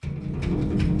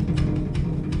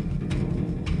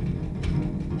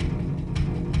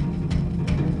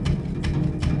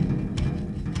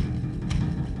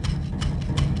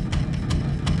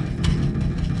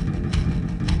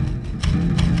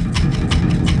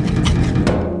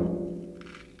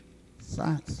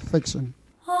fiction.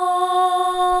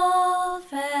 Hold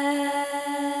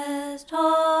fast,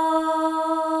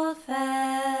 hold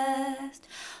fast,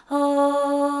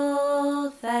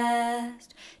 hold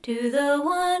fast to the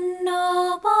one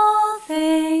noble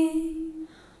thing.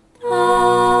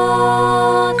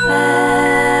 Hold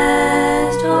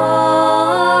fast,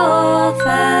 hold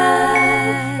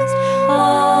fast,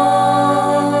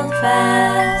 hold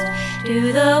fast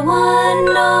to the one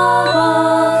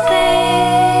noble thing.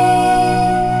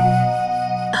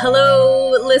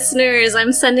 Hello, listeners.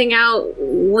 I'm sending out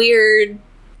weird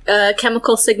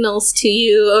chemical signals to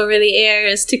you over the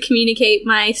airs to communicate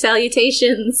my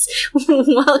salutations.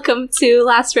 Welcome to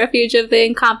Last Refuge of the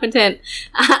Incompetent.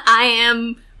 I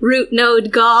am Root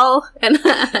Node Gall, and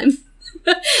I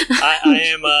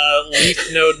am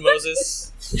Leaf Node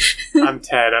Moses. I'm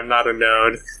Ted. I'm not a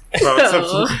node.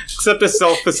 Well, except a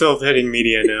self-facilitating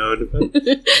media node.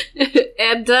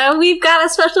 And we've got a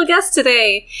special guest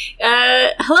today.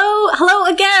 Hello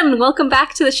again. Welcome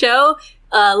back to the show.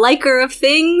 Liker of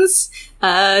things,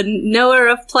 knower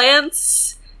of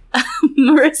plants,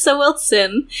 Marissa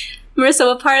Wilson. Marissa,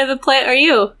 what part of the plant are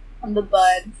you? I'm the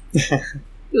bud.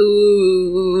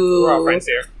 Ooh. We're all friends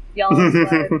here. Yellow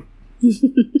bud.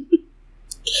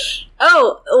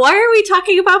 Oh, why are we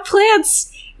talking about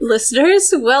plants,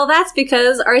 listeners? Well, that's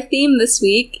because our theme this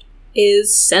week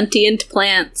is sentient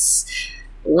plants.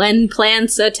 When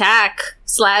plants attack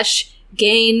 /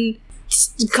 gain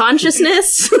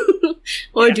consciousness,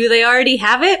 or do they already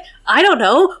have it? I don't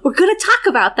know. We're going to talk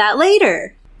about that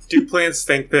later. Do plants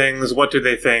think things? What do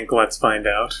they think? Let's find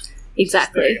out.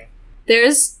 Exactly.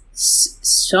 There's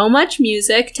so much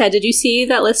music. Ted, did you see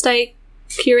that list I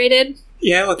curated?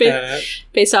 Yeah, I looked at it.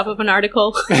 Based off of an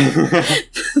article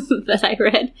that I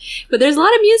read. But there's a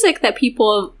lot of music that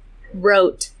people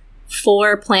wrote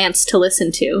for plants to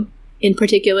listen to. In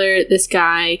particular, this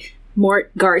guy,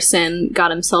 Mort Garson,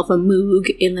 got himself a Moog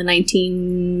in the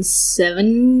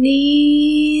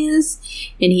 1970s,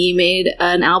 and he made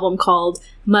an album called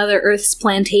Mother Earth's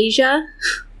Plantasia.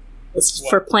 It's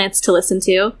for plants to listen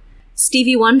to.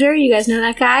 Stevie Wonder, you guys know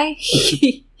that guy?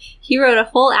 He wrote a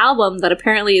whole album that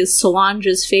apparently is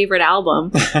Solange's favorite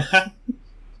album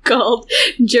called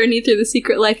Journey Through the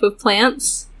Secret Life of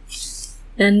Plants.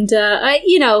 And,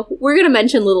 we're going to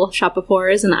mention Little Shop of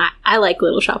Horrors, and I like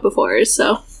Little Shop of Horrors,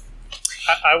 so...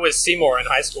 I was Seymour in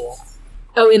high school.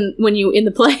 Oh, in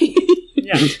the play?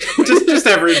 Yeah. just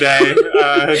every day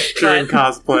during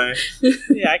cosplay.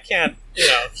 Yeah, I can't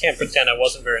pretend I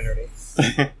wasn't very nerdy.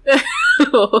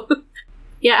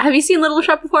 Yeah, have you seen Little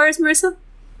Shop of Horrors, Marissa?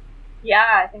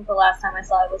 Yeah, I think the last time I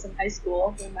saw it was in high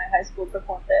school, when my high school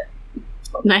performed it.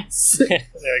 Nice. There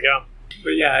you go.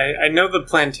 But yeah, I know the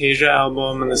Plantasia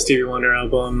album and the Stevie Wonder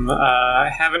album.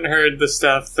 I haven't heard the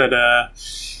stuff that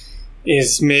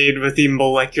is made with the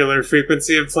molecular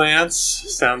frequency of plants.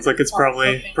 Sounds like it's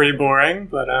probably pretty boring,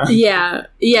 but yeah.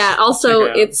 Also,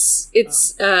 it's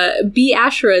B.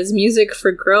 Ashra's Music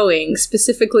for Growing,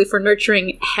 specifically for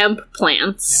nurturing hemp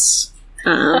plants.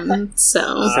 Yeah.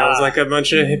 Sounds like a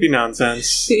bunch of hippie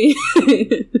nonsense.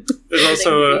 There's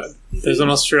also there's an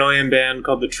Australian band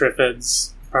called the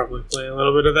Triffids. Probably play a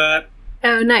little bit of that.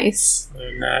 Oh, nice.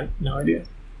 Other than that, no idea.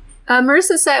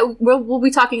 Marissa said we'll be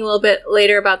talking a little bit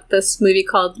later about this movie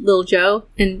called Lil Joe,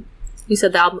 and you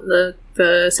said the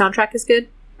soundtrack is good,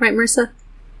 right, Marissa?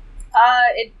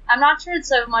 I'm not sure it's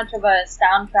so much of a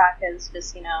soundtrack as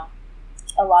just, a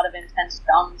lot of intense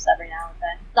drums every now and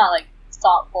then. It's not like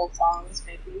full songs,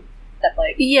 maybe. That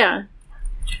yeah.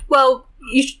 Well,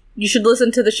 you should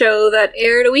listen to the show that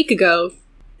aired a week ago.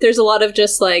 There's a lot of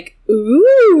just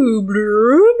ooh,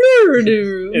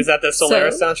 blue. Is that the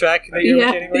Solaris soundtrack that you're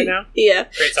imitating right now? Yeah.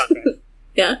 Great soundtrack.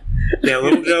 Yeah. Yeah,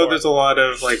 Little Joe, there's a lot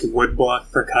of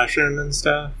woodblock percussion and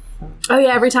stuff. Oh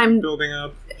yeah, every time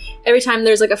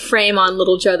there's a frame on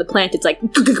Little Joe the plant, it's and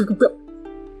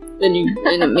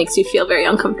it makes you feel very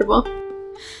uncomfortable.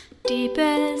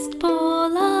 Deepest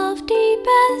pool of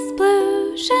deepest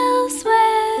blue shall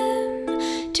swim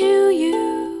to you.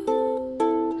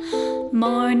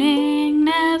 Morning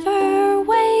never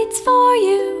waits for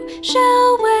you,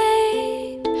 shall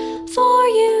wait for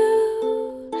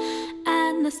you.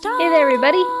 And the stars. Hey there,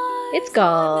 everybody. It's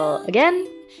Gall again.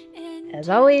 As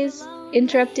always,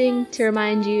 interrupting to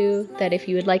remind you that if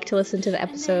you would like to listen to the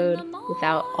episode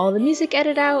without all the music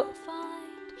edited out,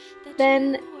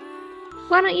 then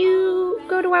why don't you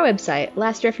go to our website,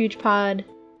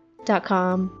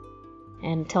 lastrefugepod.com,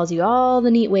 and it tells you all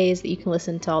the neat ways that you can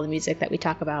listen to all the music that we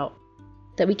talk about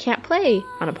that we can't play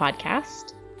on a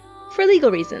podcast for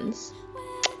legal reasons.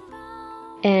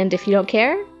 And if you don't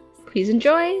care, please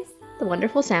enjoy the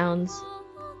wonderful sounds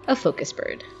of Focus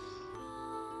Bird.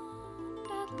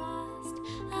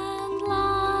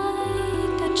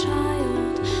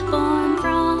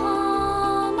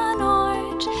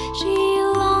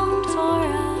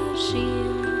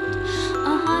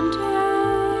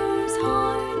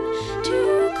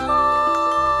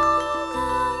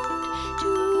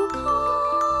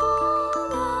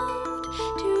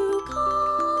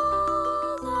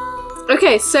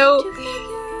 Okay, so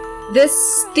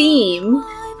this theme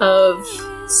of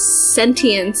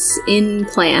sentience in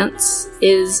plants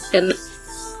is an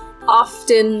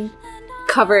often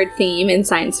covered theme in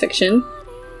science fiction,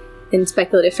 in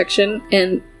speculative fiction,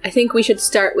 and I think we should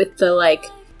start with the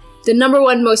number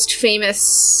one most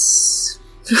famous...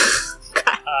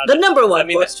 the number one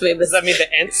most famous... Does that mean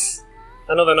the Ents?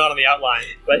 I know they're not on the outline,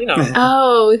 but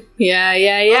Oh,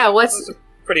 yeah. Those are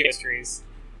pretty mysteries.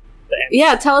 The Ents.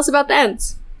 Yeah, tell us about the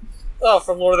Ents. Oh,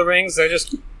 from Lord of the Rings, they're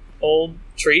just old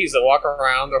trees that walk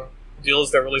around. Their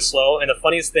deals, they're really slow. And the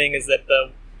funniest thing is that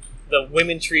the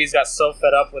women trees got so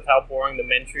fed up with how boring the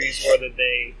men trees were that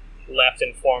they left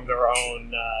and formed their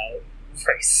own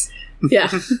race. Yeah.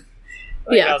 That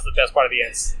was the best part of the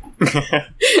Ents.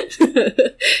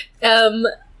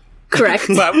 Correct.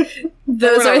 But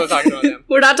Those we're are not talking about them.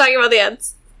 We're not talking about the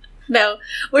Ents. No.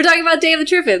 We're talking about Day of the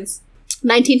Triffids.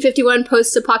 1951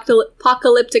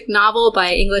 post-apocalyptic novel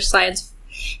by English science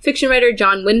fiction writer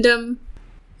John Wyndham.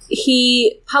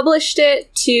 He published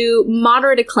it to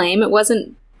moderate acclaim. It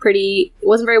wasn't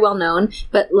very well known,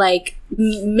 but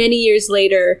many years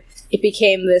later, it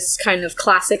became this kind of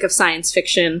classic of science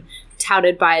fiction,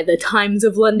 touted by the Times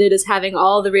of London as having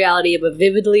all the reality of a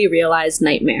vividly realized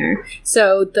nightmare.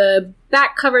 So the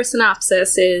back cover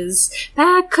synopsis is...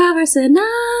 I'm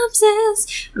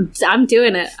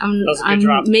doing it. I'm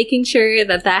making sure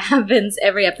that happens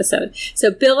every episode. So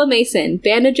Bill Mason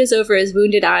bandages over his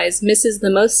wounded eyes, misses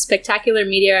the most spectacular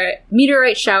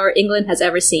meteorite shower England has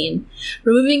ever seen.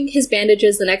 Removing his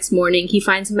bandages the next morning, he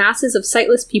finds masses of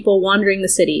sightless people wandering the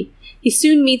city. He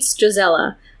soon meets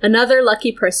Gisela, another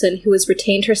lucky person who has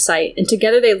retained her sight, and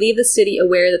together they leave the city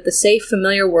aware that the safe,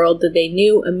 familiar world that they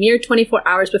knew a mere 24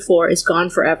 hours before is gone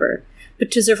forever.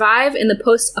 But to survive in the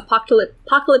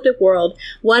post-apocalyptic world,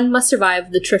 one must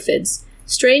survive the Triffids,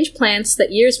 strange plants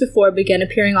that years before began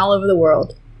appearing all over the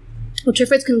world. Well,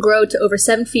 Triffids can grow to over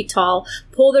 7 feet tall,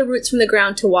 pull their roots from the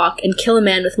ground to walk, and kill a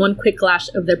man with one quick lash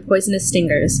of their poisonous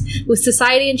stingers. With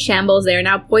society in shambles, they are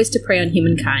now poised to prey on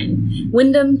humankind.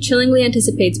 Wyndham chillingly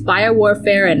anticipates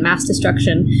biowarfare and mass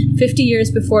destruction 50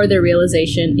 years before their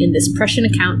realization in this prescient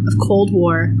account of Cold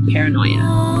War paranoia.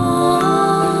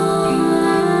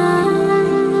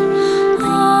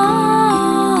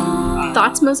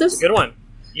 Thoughts, Moses? Good one.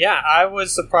 Yeah, I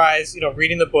was surprised,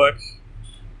 reading the book,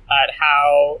 at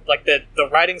how the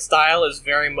writing style is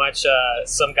very much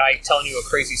some guy telling you a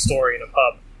crazy story in a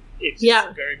pub. It's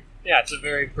a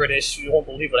very British. You won't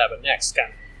believe what happened next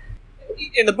kind of.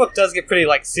 And the book does get pretty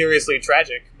seriously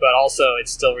tragic, but also it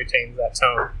still retains that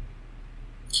tone.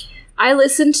 I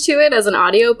listened to it as an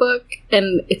audiobook,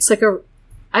 and it's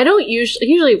I don't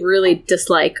usually really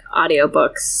dislike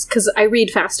audiobooks because I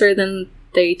read faster than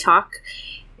they talk,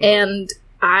 and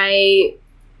I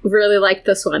really like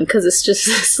this one because it's just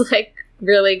this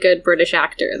really good British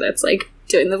actor that's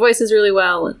doing the voices really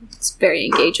well, and it's very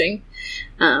engaging.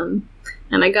 And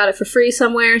I got it for free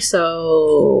somewhere,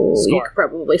 so you could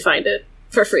probably find it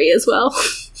for free as well.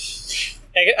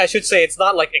 I should say it's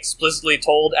not explicitly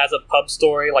told as a pub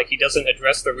story, he doesn't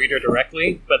address the reader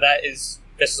directly, but this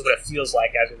is what it feels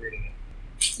like as you're reading it.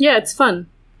 Yeah, it's fun.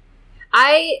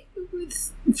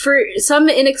 For some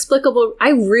inexplicable, I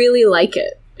really like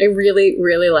it. I really,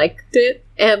 really liked it.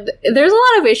 And there's a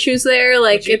lot of issues there.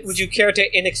 Would you care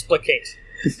to inexplicate?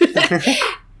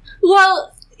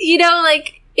 Well,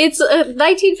 it's a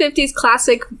 1950s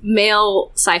classic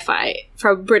male sci-fi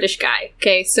from a British guy.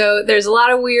 Okay, so there's a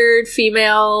lot of weird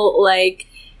female,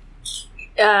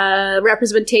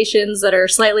 representations that are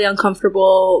slightly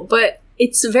uncomfortable, but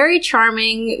it's very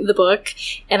charming, the book,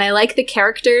 and I like the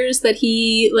characters that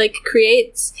he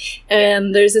creates.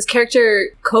 And there's this character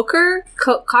Cocker,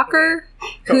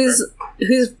 who's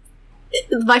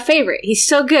my favorite. He's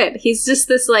so good. He's just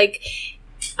this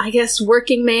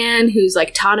working man who's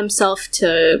taught himself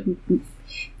to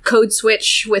code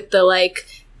switch with the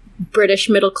British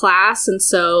middle class, and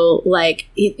so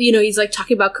he's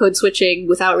talking about code switching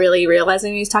without really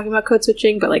realizing he's talking about code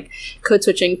switching, but code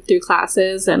switching through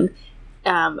classes. And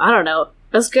I don't know.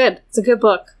 That's good. It's a good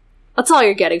book. That's all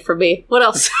you're getting from me. What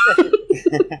else?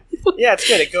 Yeah, it's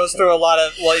good. It goes through a lot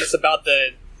of... Well, it's about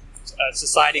the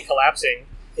society collapsing.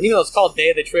 And even though it's called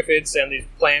Day of the Triffids and these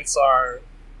plants are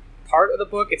part of the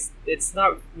book, it's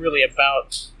not really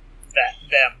about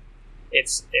them.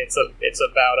 It's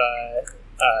about a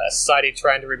society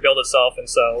trying to rebuild itself, and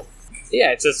so...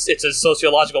 Yeah, it's a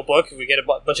sociological book. We get a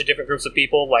bunch of different groups of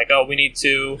people, we need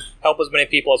to help as many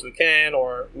people as we can,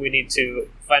 or we need to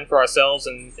fend for ourselves,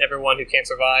 and everyone who can't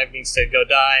survive needs to go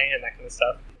die, and that kind of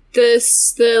stuff.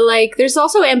 there's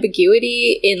also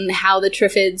ambiguity in how the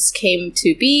Triffids came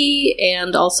to be,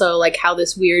 and also like how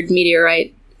this weird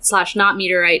meteorite / not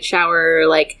meteorite shower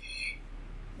like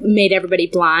made everybody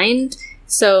blind.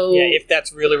 So yeah, if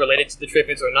that's really related to the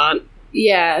Triffids or not.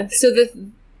 Yeah. So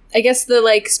I guess the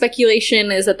like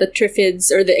speculation is that the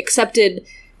Triffids, or the accepted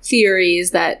theory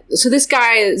is that, so this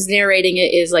guy is narrating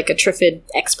it is like a Triffid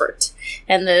expert,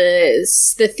 and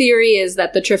the theory is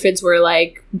that the Triffids were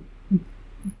like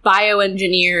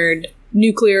bioengineered,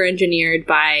 nuclear engineered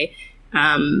by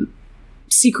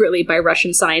secretly by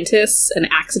Russian scientists,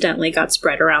 and accidentally got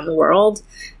spread around the world,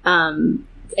 and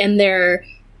they're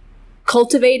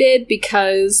cultivated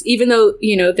because even though,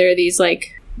 you know, they're these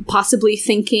like possibly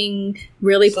thinking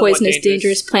really Somewhat poisonous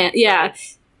dangerous plant, yeah,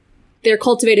 they're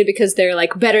cultivated because they're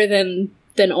like better than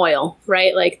oil,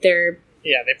 right? Like they're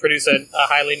they produce a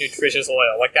highly nutritious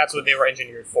oil. Like that's what they were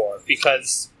engineered for,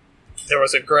 because there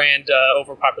was a grand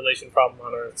overpopulation problem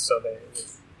on Earth. So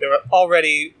they were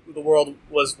already, the world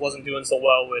wasn't doing so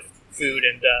well with food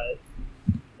and the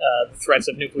threats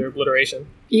of nuclear obliteration.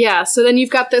 Yeah, so then you've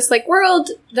got this like world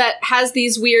that has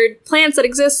these weird plants that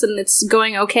exist, and it's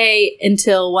going okay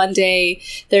until one day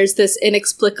there's this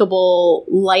inexplicable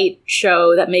light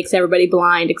show that makes everybody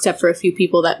blind except for a few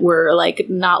people that were like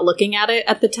not looking at it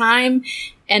at the time.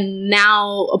 And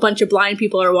now a bunch of blind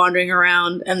people are wandering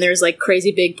around, and there's like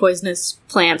crazy big poisonous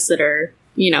plants that are,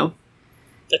 you know,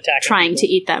 Attacking trying people. to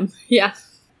eat them. Yeah.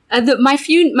 My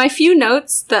few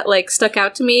notes that like stuck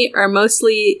out to me are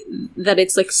mostly that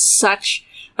it's like such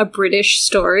a British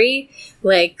story.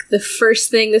 Like the first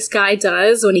thing this guy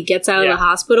does when he gets out of the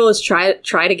hospital is try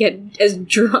to get as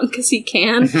drunk as he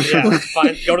can. Yeah,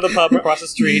 fine. Go to the pub across the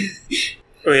street.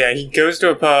 Oh yeah, he goes to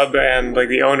a pub, and like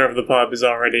the owner of the pub is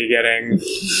already getting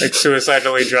like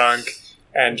suicidally drunk,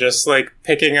 and just like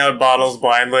picking out bottles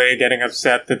blindly, getting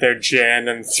upset that they're gin,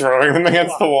 and throwing them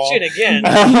against the wall. Shit again.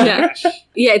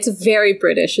 Yeah, it's very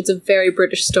British. It's a very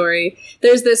British story.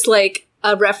 There's this like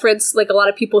a reference, like a lot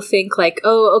of people think like,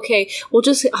 oh, okay, we'll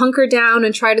just hunker down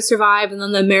and try to survive, and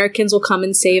then the Americans will come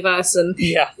and save us. And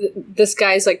this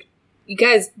guy's like, you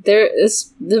guys, the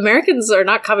Americans are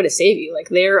not coming to save you. Like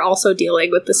they're also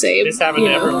dealing with the same. This happened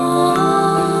to everyone.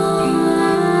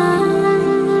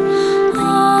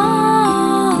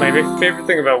 My favorite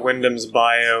thing about Wyndham's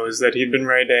bio is that he'd been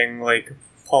writing like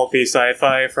pulpy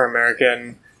sci-fi for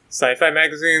American sci-fi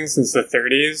magazines since the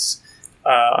 30s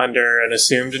under an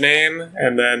assumed name,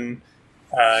 and then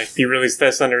he released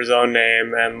this under his own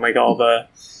name, and like all the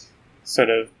sort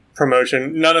of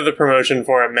promotion, none of the promotion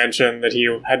for it mentioned that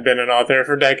he had been an author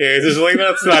for decades. It's like,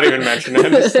 that's not even mentioned.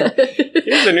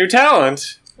 Here's a new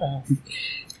talent.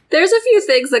 There's a few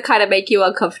things that kind of make you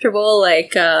uncomfortable,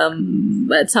 like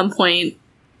at some point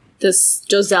this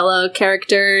Josella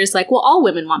character is like, well, all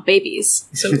women want babies.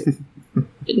 So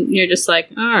you're just like,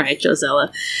 all right,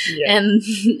 Josella. Yeah.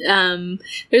 And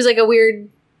there's like a weird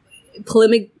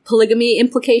polygamy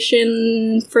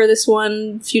implication for this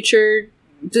one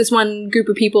group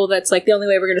of people that's like, the only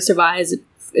way we're going to survive is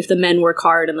if the men work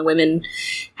hard and the women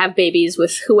have babies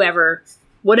with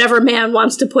whatever man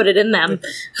wants to put it in them.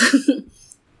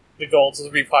 The goal is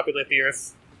to repopulate the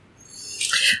Earth.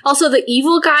 Also, the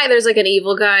evil guy, there's like an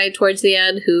evil guy towards the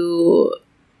end who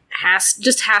has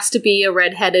to be a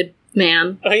redheaded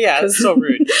man. Oh yeah, that's so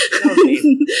rude. That was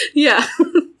mean. Yeah.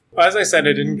 Well, as I said,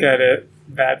 I didn't get it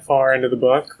that far into the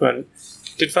book, but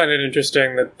did find it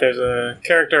interesting that there's a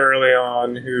character early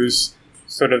on who's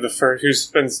sort of who's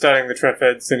been studying the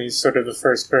Triffids, and he's sort of the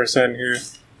first person who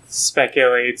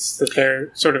speculates that they're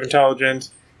sort of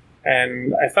intelligent.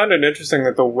 And I found it interesting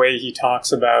that the way he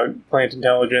talks about plant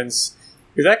intelligence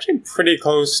is actually pretty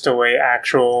close to the way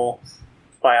actual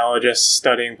biologists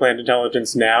studying plant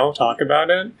intelligence now talk about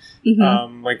it.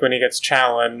 Mm-hmm. Like when he gets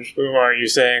challenged, are you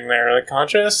saying they're like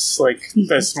conscious, like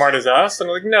as smart as us? And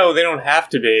I'm like, no, they don't have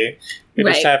to be. They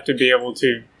just have to be able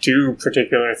to do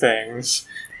particular things.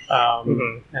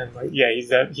 And like, yeah,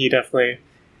 he definitely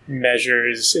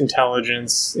measures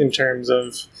intelligence in terms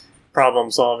of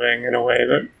problem solving in a way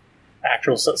that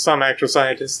some actual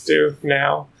scientists do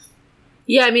now.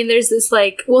 Yeah, I mean, there's this,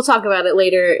 like, we'll talk about it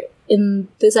later in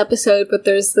this episode, but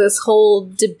there's this whole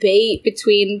debate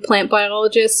between plant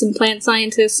biologists and plant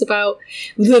scientists about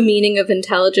the meaning of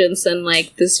intelligence, and,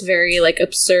 like, this very, like,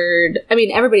 absurd... I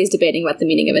mean, everybody's debating about the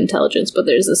meaning of intelligence, but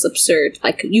there's this absurd,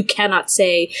 like, you cannot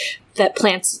say that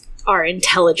plants are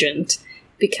intelligent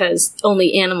because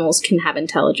only animals can have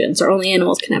intelligence, or only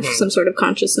animals can have some sort of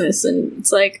consciousness, and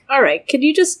it's like, all right, could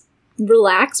you just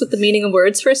relax with the meaning of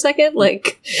words for a second?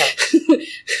 Like,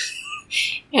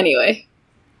 anyway.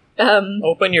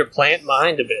 Open your plant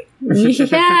mind a bit.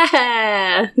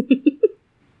 Yeah.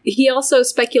 he also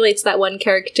speculates that one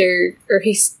character, or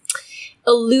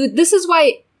this is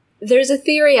why there's a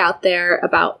theory out there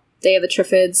about Day of the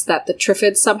Triffids, that the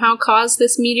Triffids somehow caused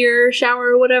this meteor shower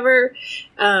or whatever.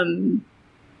 And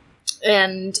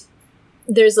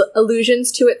there's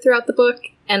allusions to it throughout the book,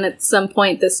 and at some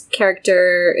point this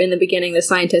character in the beginning, the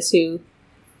scientist who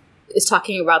is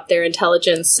talking about their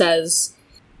intelligence, says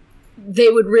they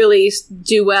would really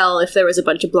do well if there was a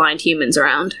bunch of blind humans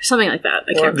around. Something like that.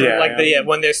 I can't remember.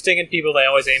 When they're stinging people, they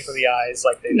always aim for the eyes,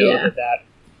 like they know that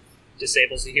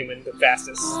disables the human the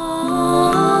fastest.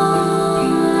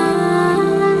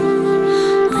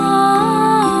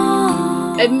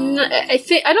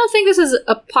 I don't think this is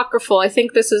apocryphal. I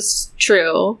think this is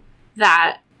true,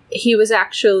 that he was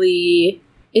actually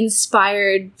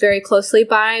inspired very closely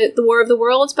by The War of the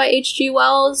Worlds by H.G.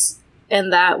 Wells,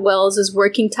 and that Wells'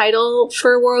 working title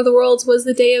for War of the Worlds was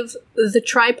The Day of the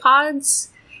Tripods,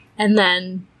 and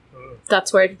then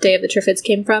that's where Day of the Triffids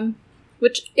came from,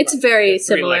 which it's very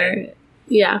similar.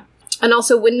 Yeah. And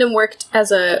also Wyndham worked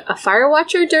as a fire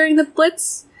watcher during the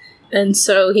Blitz, and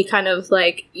so he kind of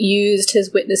like used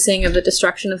his witnessing of the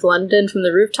destruction of London from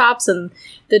the rooftops and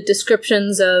the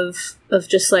descriptions of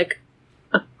just like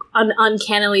an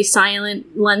uncannily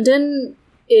silent London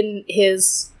in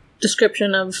his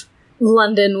description of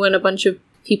London when a bunch of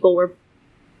people were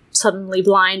suddenly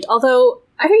blind. Although,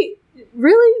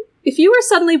 if you were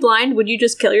suddenly blind, would you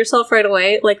just kill yourself right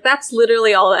away? Like, that's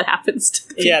literally all that happens to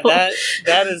people. Yeah,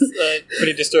 that is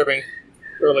pretty disturbing.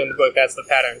 Early in the book, that's the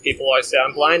pattern. People always say,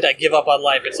 I'm blind, I give up on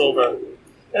life, it's over.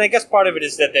 And I guess part of it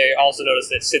is that they also notice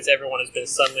that since everyone has been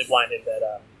suddenly blinded,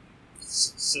 that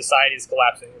society's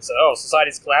collapsing. And so,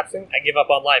 society's collapsing, I give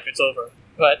up on life, it's over.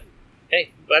 But,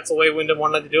 hey, that's the way Wyndham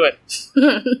wanted to do it.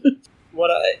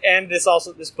 And this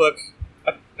book,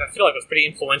 I feel like it was pretty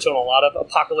influential in a lot of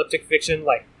apocalyptic fiction.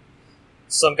 Like,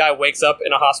 some guy wakes up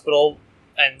in a hospital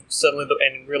and suddenly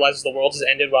realizes the world has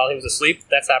ended while he was asleep.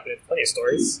 That's happened in plenty of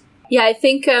stories. Yeah, I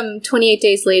think 28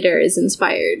 Days Later is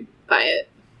inspired by it.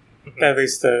 At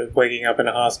least the waking up in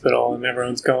a hospital and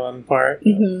everyone's gone part.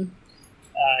 Mm-hmm.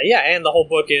 And the whole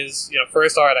book is,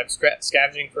 first, all right, I'm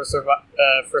scavenging for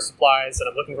supplies, and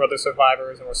I'm looking for other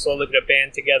survivors, and we're slowly going to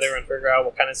band together and figure out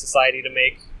what kind of society to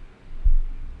make.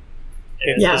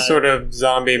 It's a sort of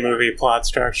zombie movie plot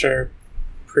structure.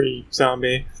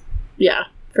 Pre-zombie. Yeah,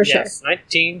 for sure. Yes,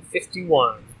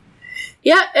 1951.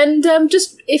 Yeah, and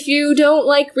just if you don't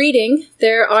like reading,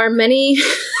 there are many.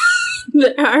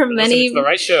 There are many. It's the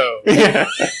right show.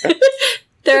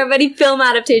 There are many film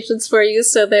adaptations for you.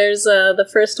 So there's the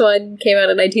first one came out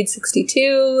in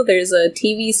 1962. There's a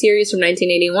TV series from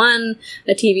 1981,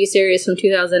 a TV series from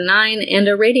 2009, and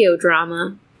a radio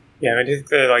drama. Yeah, I think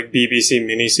they're like BBC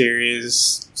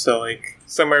miniseries. So like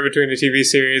somewhere between a TV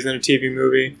series and a TV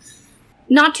movie.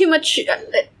 Not too much.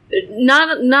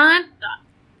 Not.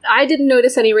 I didn't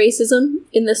notice any racism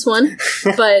in this one,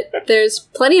 but there's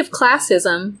plenty of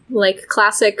classism, like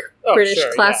classic British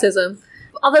classism. Yeah.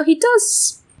 Although he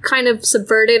does kind of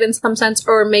subvert it in some sense,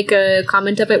 or make a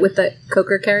comment of it with the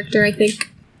Coker character, I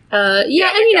think.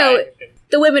 The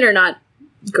women are not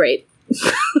great.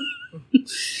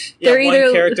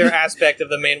 One character aspect of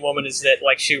the main woman is that,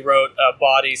 like, she wrote a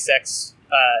body sex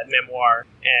memoir,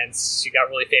 and she got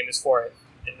really famous for it.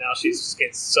 And now she's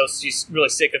really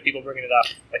sick of people bringing it up.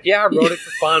 Like, I wrote it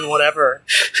for fun, whatever.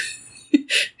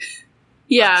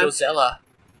 Yeah. I'm Josella.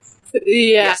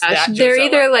 Yeah. Yes,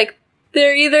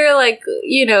 they're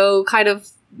either kind of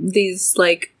these,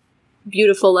 like,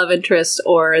 beautiful love interests,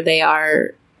 or they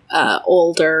are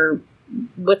older,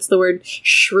 what's the word?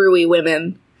 Shrewy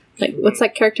women. Like, what's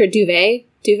that character? Duvet?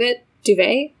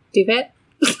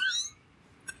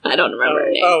 I don't remember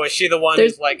her name. Oh, is she the one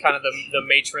who's like kind of the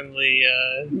matronly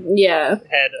head of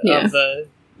the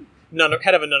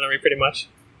head of a nunnery, pretty much?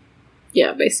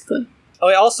 Yeah, basically.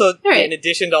 Oh, also, in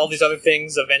addition to all these other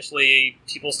things, eventually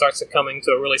people start succumbing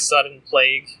to a really sudden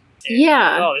plague.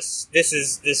 And, this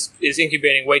is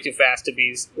incubating way too fast to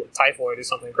be typhoid or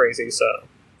something crazy. So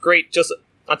great, just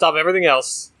on top of everything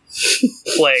else,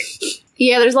 the plague.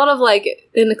 Yeah, there's a lot of like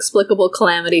inexplicable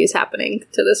calamities happening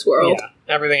to this world. Yeah,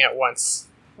 everything at once.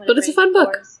 But it's a fun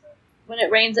book. When it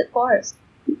rains, it pours.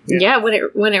 Yeah, when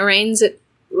it rains, it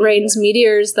rains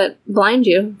meteors that blind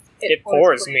you. It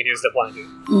pours meteors that blind you.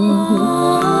 Mm-hmm.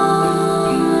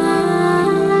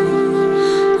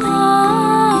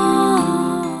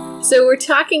 So we're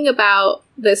talking about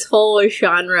this whole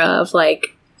genre of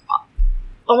like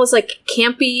almost like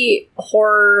campy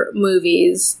horror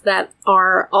movies that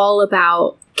are all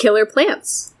about killer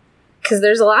plants, because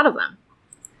there's a lot of them.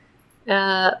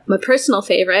 My personal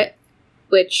favorite,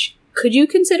 which, could you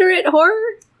consider it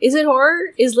horror? Is it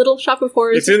horror? Is Little Shop of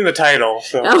Horrors? It's in the title,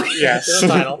 so Oh. yes. It's in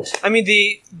the title. I mean,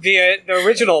 the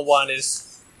original one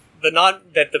is that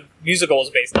the musical is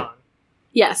based on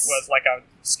Yes. was like a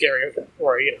scary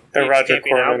or The Roger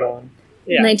campy now, Corman but- one.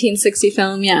 Yeah. 1960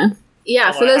 film, yeah. Yeah,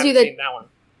 Although for I those of you haven't that... seen that one.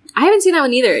 I haven't seen that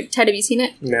one either. Ted, have you seen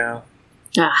it? No.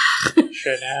 Ah.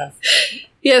 Should have.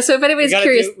 Yeah, so if anybody's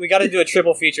curious... We got to do a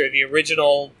triple feature: the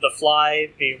original, The Fly,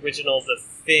 the original, The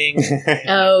Thing,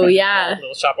 Oh, yeah.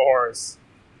 Little Shop of Horrors.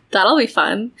 That'll be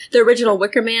fun. The original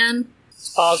Wicker Man.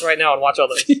 Let's pause right now and watch all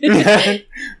those.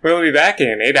 We'll be back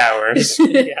in 8 hours.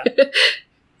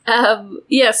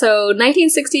 Yeah. So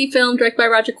 1960 film directed by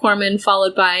Roger Corman,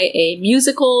 followed by a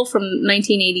musical from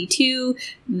 1982,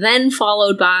 then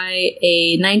followed by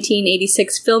a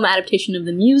 1986 film adaptation of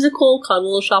the musical called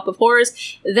Little Shop of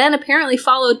Horrors, then apparently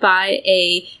followed by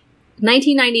a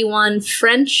 1991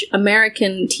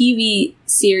 French-American TV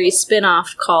series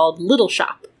spin-off called Little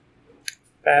Shop.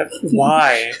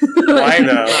 Why? Why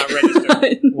though? Not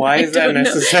registered. Why is that don't know.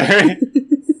 necessary?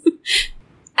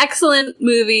 Excellent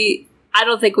movie. I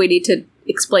don't think we need to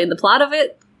explain the plot of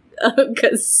it,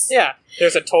 because... Yeah,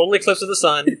 there's a total eclipse of the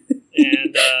sun,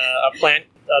 and a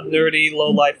nerdy,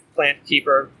 low-life plant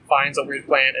keeper finds a weird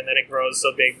plant, and then it grows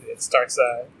so big it starts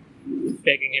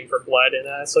begging him for blood,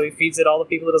 and so he feeds it all the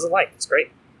people he doesn't like. It's great.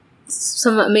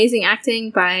 Some amazing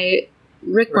acting by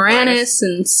Rick Moranis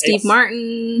and Steve Yes.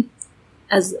 Martin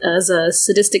as a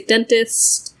sadistic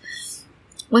dentist.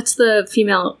 What's the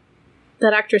female?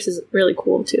 That actress is really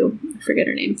cool too. I forget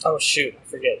her name. Oh shoot, I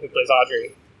forget who plays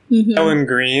Audrey. Mhm. Ellen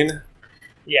Green.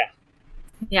 Yeah,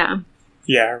 Yeah.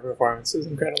 Yeah, her performance is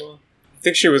incredible. I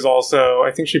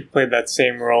think she played that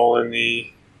same role in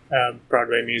the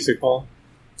Broadway musical.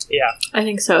 yeah. I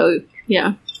think so.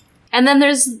 Yeah. And then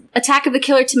there's Attack of the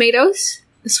Killer Tomatoes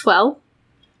as well,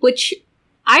 which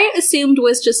I assumed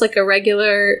was just like a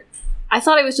regular. I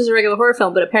thought it was just a regular horror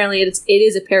film, but apparently it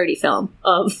is a parody film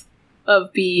of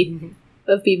B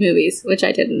movies, which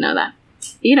I didn't know that.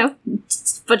 You know, a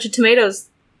bunch of tomatoes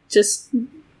just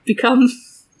become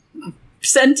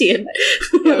sentient.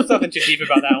 Yeah, there's nothing too deep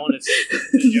about that one. It's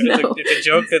a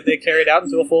joke that they carried out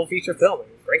into a full feature film.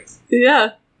 Great.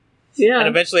 Yeah. Yeah. And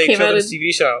eventually a Came out children's in-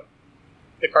 TV show,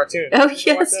 the cartoon. Oh, Did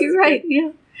you watch yes, that as you're a right.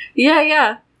 kid?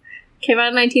 Yeah. Came out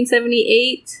in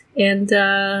 1978 and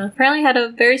apparently had a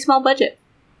very small budget.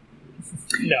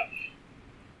 No.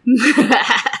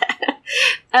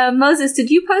 Moses, did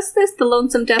you post this? The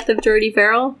Lonesome Death of Jordy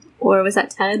Verrill? Or was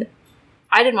that Ted?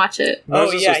 I didn't watch it.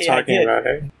 Moses yeah, was yeah, I talking did. about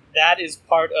it. That is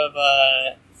part of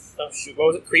what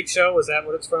was it? Creep Show? Was that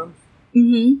what it's from?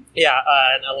 Mm-hmm. Yeah,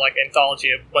 like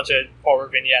anthology, a bunch of horror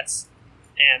vignettes.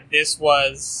 And this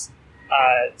was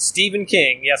Stephen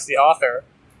King, yes, the author,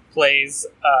 plays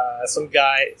some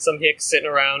hick sitting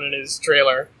around in his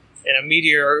trailer, and a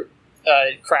meteor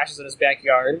crashes in his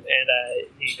backyard, and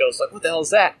he goes like, "What the hell is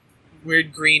that?"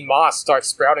 Weird green moss starts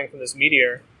sprouting from this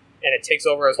meteor, and it takes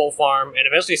over his whole farm, and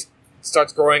eventually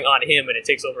starts growing on him, and it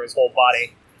takes over his whole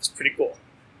body. It's pretty cool.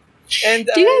 And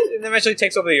it eventually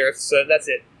takes over the Earth, so that's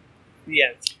it. The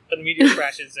end. The meteor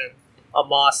crashes, and a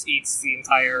moss eats the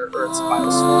entire Earth's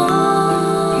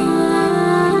biosphere.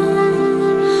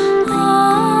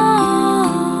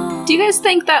 Do you guys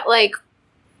think that, like,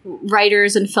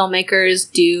 writers and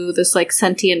filmmakers do this, like,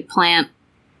 sentient plant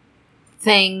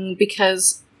thing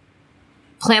because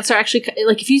plants are actually,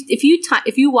 like,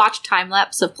 if you watch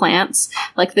time-lapse of plants,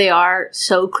 like, they are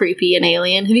so creepy and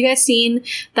alien. Have you guys seen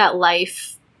that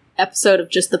Life episode of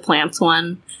just the plants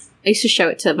one? I used to show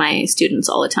it to my students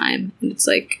all the time, and it's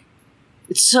like,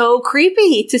 it's so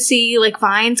creepy to see, like,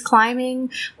 vines climbing,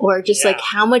 or just like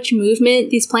how much movement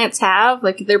these plants have.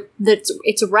 Like,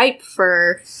 it's ripe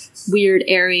for weird,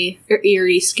 eerie,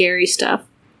 scary stuff.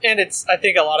 And I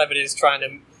think a lot of it is trying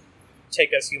to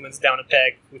take us humans down a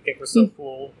peg. We think we're so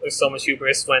cool. There's so much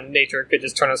hubris when nature could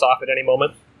just turn us off at any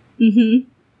moment. Mm-hmm.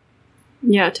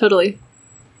 Yeah, totally.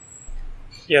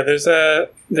 Yeah,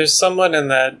 there's someone in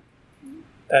that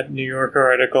New Yorker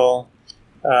article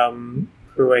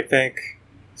who I think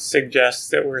suggests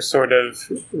that we're sort of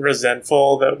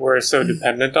resentful that we're so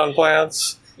dependent on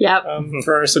plants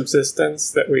for our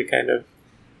subsistence, that we kind of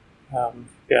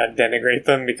denigrate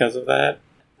them because of that.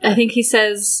 I think he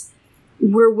says,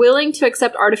 we're willing to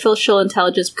accept artificial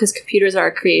intelligence because computers are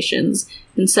our creations,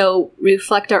 and so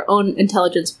reflect our own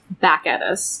intelligence back at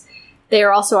us. They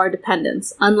are also our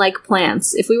dependents. Unlike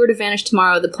plants, if we were to vanish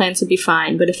tomorrow, the plants would be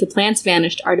fine, but if the plants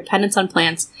vanished, our dependence on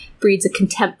plants breeds a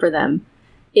contempt for them.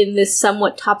 In this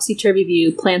somewhat topsy-turvy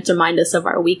view, plants remind us of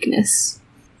our weakness.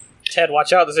 Ted,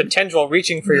 watch out. There's a tendril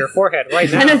reaching for your forehead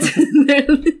right now. And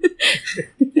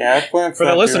Yeah, Yeah, plants For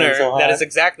the not doing listener, so that hot. is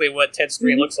exactly what Ted's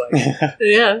screen looks like.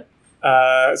 Yeah.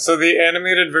 So the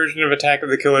animated version of Attack of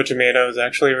the Killer Tomatoes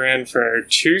actually ran for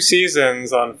 2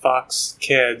 seasons on Fox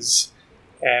Kids,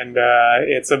 and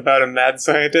it's about a mad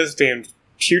scientist named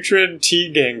Putrid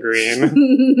T. Gangrene,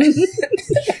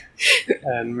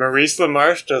 and Maurice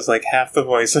LaMarche does like half the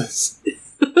voices.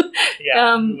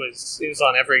 Yeah, Um, he was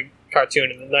on every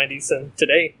cartoon in the 90s and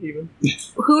today, even.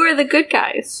 Who are the good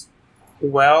guys?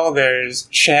 Well, there's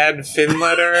Chad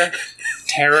Finletter,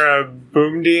 Tara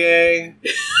Boomdier,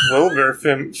 Wilbur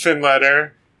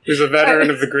Finletter, who's a veteran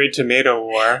of the Great Tomato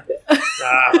War,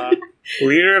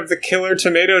 leader of the Killer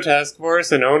Tomato Task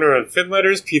Force and owner of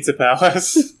Finletter's Pizza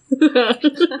Palace.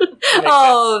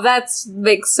 That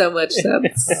makes so much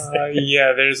sense.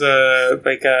 Yeah, there's a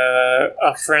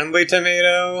friendly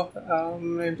tomato,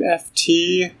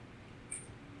 FT.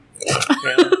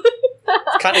 Yeah.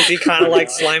 Is he kind of like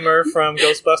Slimer from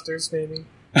Ghostbusters, maybe?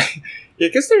 Yeah, I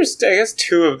guess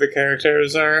 2 of the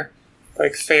characters are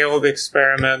like failed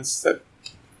experiments that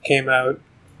came out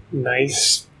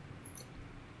nice.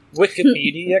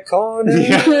 Wikipedia corner.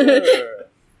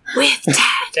 With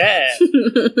Ted.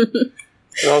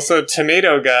 There's also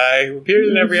Tomato Guy, who appears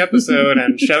in every episode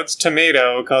and shouts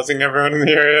tomato, causing everyone in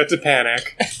the area to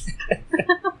panic.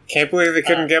 Can't believe they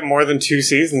couldn't get more than 2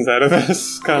 seasons out of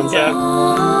this concept.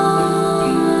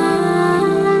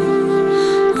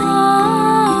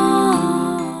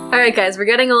 Alright guys, we're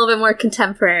getting a little bit more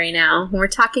contemporary now. We're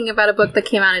talking about a book that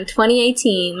came out in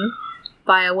 2018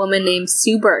 by a woman named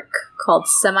Sue Burke called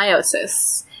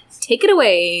Semiosis. Take it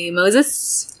away,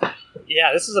 Moses.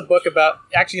 Yeah, this is a book about...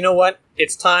 Actually, you know what?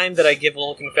 It's time that I give a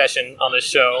little confession on this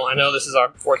show. I know this is our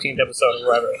 14th episode or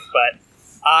whatever, but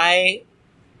I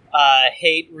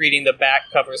hate reading the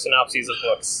back cover synopses of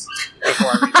books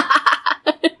before I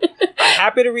read them. I'm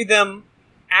happy to read them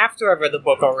after I've read the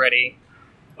book already,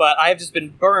 but I've just been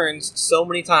burned so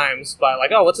many times by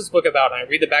like, oh, what's this book about? And I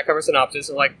read the back cover synopsis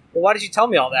and like, well, why did you tell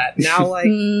me all that? Now, like,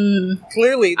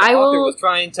 clearly the author was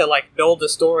trying to like build a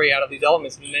story out of these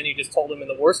elements, and then you just told them in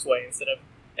the worst way instead of...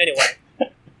 Anyway.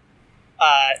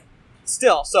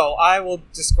 Still, so I will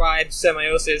describe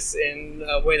Semiosis in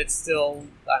a way that's still,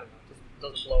 I don't know, just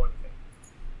doesn't blow anything.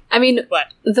 I mean,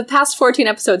 But the past 14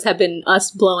 episodes have been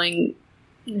us blowing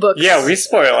books. Yeah, we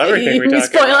spoil everything we talk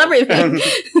spoil about. everything.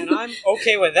 and I'm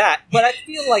okay with that, but I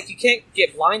feel like you can't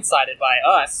get blindsided by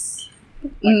us.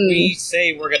 Like, we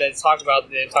say we're going to talk about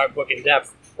the entire book in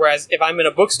depth, whereas if I'm in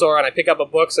a bookstore and I pick up a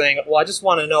book saying, well, I just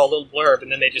want to know a little blurb,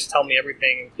 and then they just tell me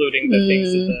everything, including the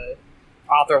things that the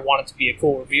author wanted to be a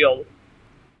cool reveal.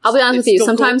 I'll be honest It's with you,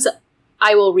 still sometimes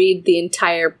I will read the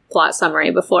entire plot summary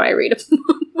before I read a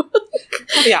book.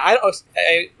 Yeah,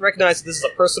 I recognize that this is a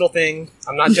personal thing.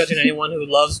 I'm not judging anyone who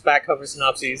loves back cover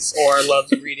synopses or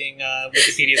loves reading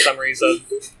Wikipedia summaries of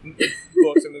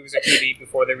books or movies or TV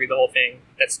before they read the whole thing.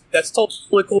 That's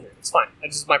totally cool. It's fine.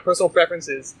 That's just my personal preference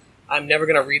is I'm never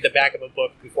going to read the back of a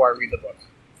book before I read the book.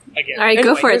 Again. All right,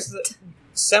 Anyway, go for it.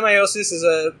 Semiosis is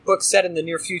a book set in the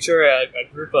near future. A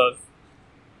group of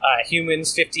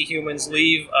humans, 50 humans,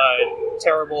 leave a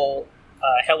terrible,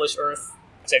 hellish Earth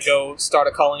to go start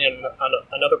a colony on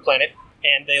another planet.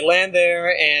 And they land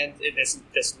there, and this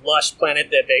lush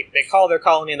planet that they call their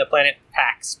colony on the planet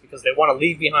Pax, because they want to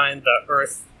leave behind the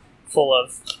Earth full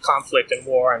of conflict and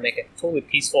war and make a totally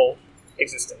peaceful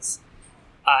existence.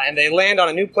 And they land on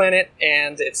a new planet,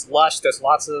 and it's lush. There's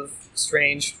lots of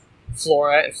strange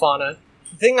flora and fauna.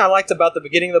 The thing I liked about the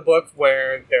beginning of the book,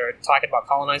 where they're talking about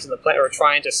colonizing the planet, or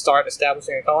trying to start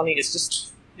establishing a colony, is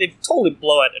just, they totally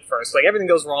blow it at first. Like, everything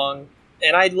goes wrong.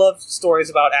 And I love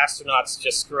stories about astronauts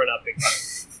just screwing up big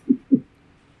time.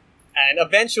 And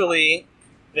eventually,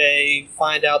 they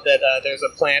find out that there's a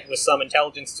plant with some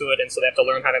intelligence to it, and so they have to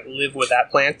learn how to live with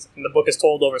that plant. And the book is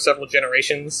told over several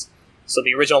generations. So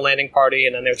the original landing party,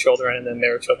 and then their children, and then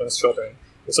their children's children.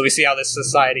 And so we see how this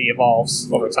society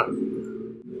evolves over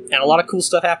time. And a lot of cool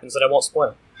stuff happens that I won't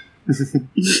spoil.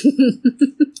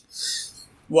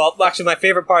 Well, actually, my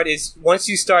favorite part is once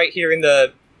you start hearing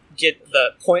get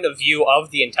the point of view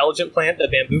of the intelligent plant, the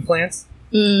bamboo plants.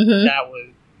 Mm-hmm. That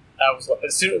was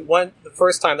the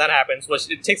first time that happens,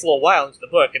 which it takes a little while into the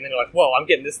book, and then you're like, whoa, I'm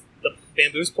getting the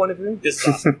bamboo's point of view. This is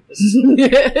awesome. This is so cool.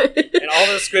 And all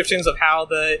the descriptions of how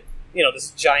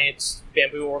this giant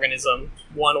bamboo organism,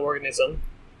 one organism,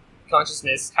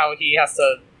 consciousness, how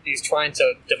he's trying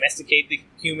to domesticate the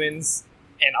humans,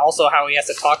 and also how he has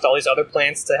to talk to all these other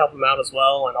plants to help him out as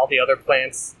well, and all the other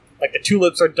plants. Like, the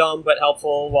tulips are dumb but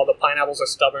helpful, while the pineapples are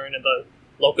stubborn, and the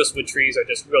locust wood trees are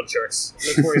just real jerks.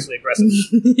 Notoriously aggressive.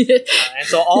 And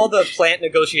so all the plant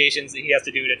negotiations that he has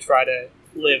to do to try to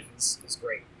live is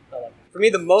great. I like for me,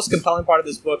 the most compelling part of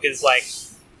this book is like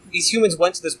these humans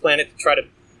went to this planet to try to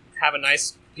have a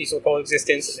nice, peaceful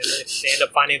coexistence, and then they end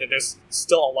up finding that there's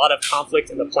still a lot of conflict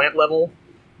in the plant level.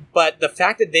 But the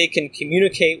fact that they can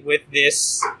communicate with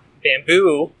this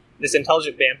bamboo, this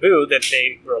intelligent bamboo that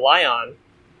they rely on,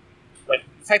 like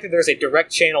the fact that there's a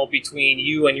direct channel between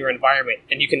you and your environment,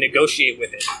 and you can negotiate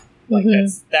with it, like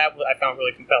that I found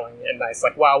really compelling and nice.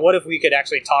 Like, wow, what if we could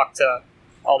actually talk to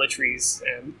all the trees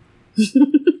and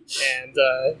and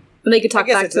they could talk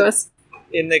back to us,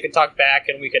 and they could talk back,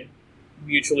 and we could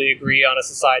mutually agree on a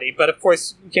society. But of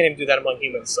course, we can't even do that among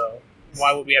humans. So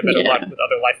why would we have better luck with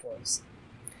other life forms?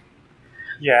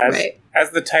 Yeah, as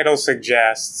the title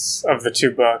suggests of the two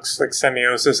books, like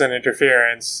Semiosis and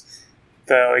Interference,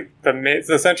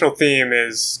 the central theme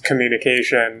is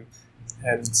communication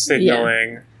and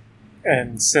signaling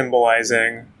and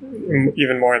symbolizing,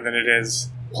 even more than it is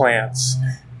plants.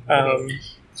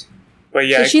 But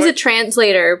yeah, so she's a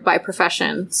translator by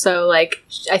profession. So, like,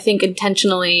 I think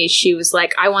intentionally she was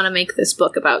like, I want to make this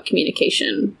book about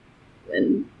communication,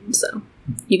 and so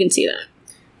you can see that.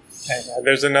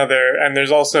 And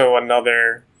there's also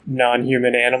another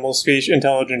non-human animal species,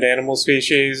 intelligent animal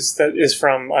species that is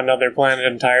from another planet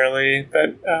entirely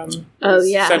that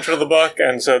is central to the book,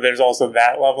 and so there's also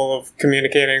that level of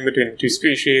communicating between the two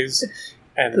species.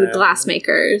 And the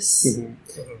glassmakers.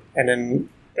 And in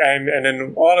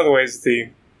a lot of the ways, the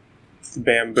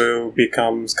bamboo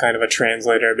becomes kind of a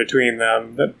translator between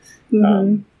them that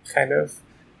kind of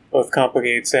both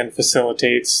complicates and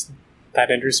facilitates that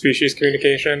interspecies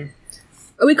communication.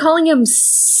 Are we calling him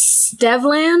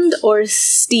Stevland or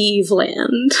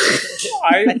Steveland?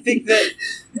 I think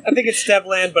it's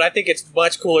Stevland, but I think it's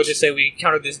much cooler to say we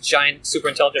encountered this giant, super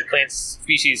intelligent plant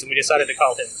species, and we decided to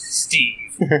call him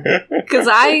Steve. Because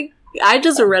I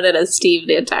just read it as Steve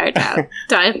the entire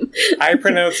time. I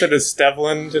pronounce it as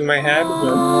Stevland in my head.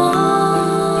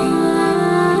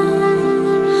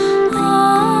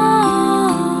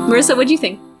 Marissa, what do you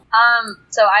think?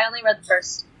 So I only read the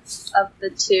first of the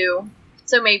two.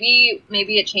 So maybe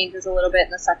it changes a little bit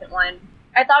in the second one.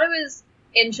 I thought it was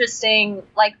interesting.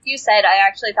 Like you said, I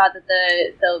actually thought that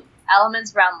the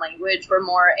elements around language were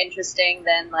more interesting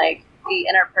than like the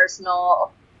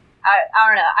interpersonal. I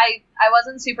don't know. I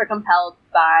wasn't super compelled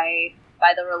by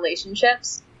the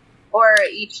relationships, or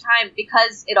each time,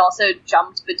 because it also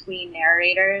jumped between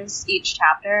narrators each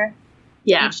chapter.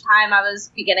 Yeah. Each time I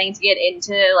was beginning to get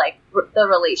into like the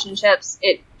relationships,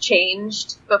 it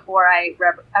changed before I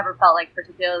ever felt like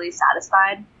particularly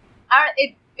satisfied.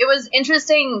 It was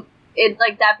interesting. It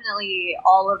like definitely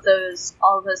all of those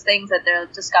things that they're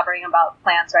discovering about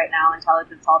plants right now,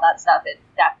 intelligence, all that stuff. It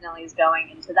definitely is going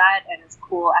into that, and it's a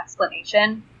cool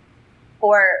explanation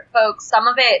for folks. Some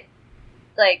of it,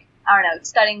 like I don't know,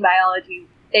 studying biology,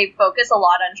 they focus a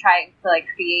lot on trying to like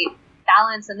create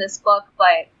balance in this book,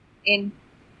 but in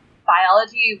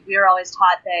biology, we were always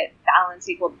taught that balance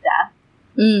equaled death.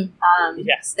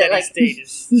 Steady state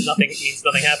is nothing means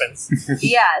nothing happens.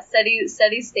 Yeah, steady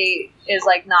state is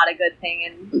like not a good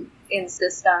thing in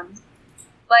systems.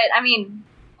 But I mean,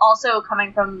 also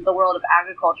coming from the world of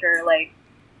agriculture, like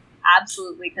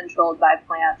absolutely controlled by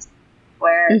plants,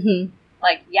 where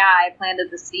like I planted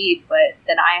the seed, but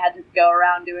then I had to go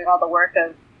around doing all the work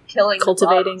of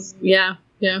cultivating the bugs,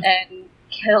 and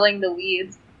killing the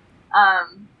weeds.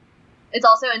 It's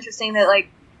also interesting that like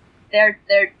they're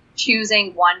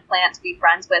choosing one plant to be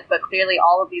friends with, but clearly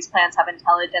all of these plants have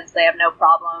intelligence. They have no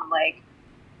problem like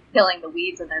killing the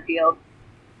weeds in their field,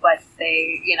 but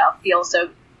they feel so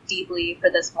deeply for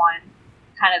this one.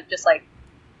 Kind of just like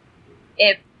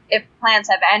if plants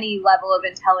have any level of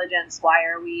intelligence, why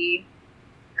are we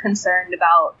concerned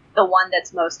about the one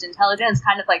that's most intelligent? It's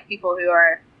kind of like people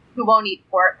who won't eat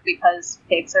pork because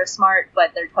pigs are smart,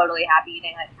 but they're totally happy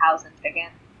eating like cows and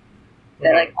chickens.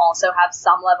 They like also have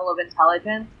some level of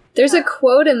intelligence. There's a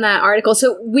quote in that article.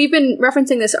 So we've been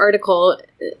referencing this article,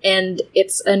 and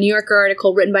it's a New Yorker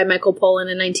article written by Michael Pollan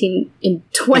in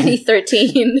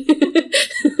 2013.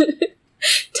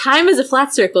 Time is a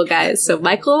flat circle, guys. So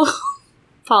Michael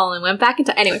Pollan went back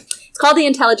into anyway. It's called The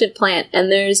Intelligent Plant, and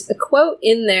there's a quote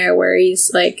in there where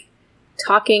he's like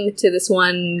talking to this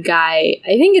one guy.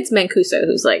 I think it's Mancuso,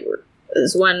 who's like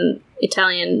this one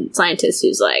Italian scientist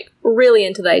who's like really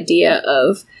into the idea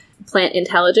of plant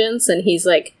intelligence, and he's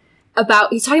talking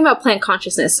about plant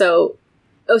consciousness. So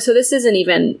this isn't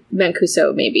even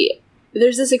Mancuso, maybe.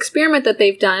 There's this experiment that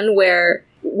they've done where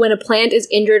when a plant is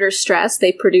injured or stressed,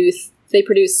 they produce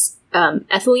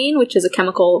ethylene, which is a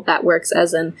chemical that works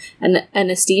as an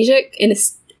anesthetic.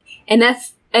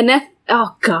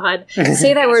 Oh God,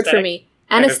 say that word for me.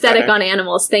 Anesthetic on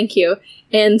animals. Thank you.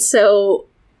 And so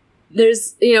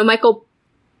there's, Michael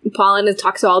Pollan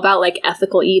talks all about like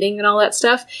ethical eating and all that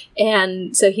stuff.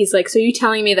 And so he's like, so you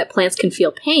telling me that plants can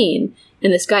feel pain?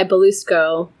 And this guy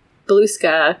Beluska,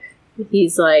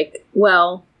 he's like,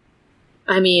 well,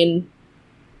 I mean,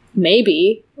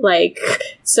 maybe. Like,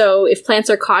 so if plants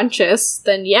are conscious,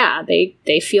 then yeah,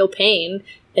 they feel pain.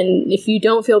 And if you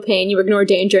don't feel pain, you ignore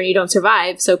danger and you don't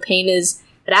survive. So pain is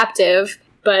adaptive.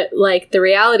 But like the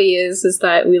reality is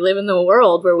that we live in the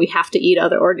world where we have to eat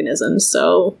other organisms.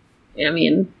 So, I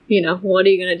mean, what are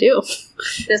you going to do?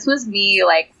 This was me,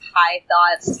 like, high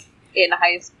thoughts in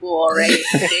high school, right?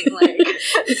 Thinking, like,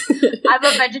 I'm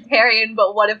a vegetarian,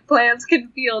 but what if plants can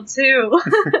feel too?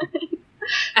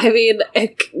 I mean,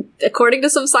 according to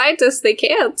some scientists, they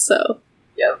can't, so.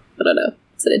 Yep. I don't know.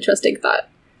 It's an interesting thought.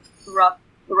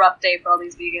 Rough day for all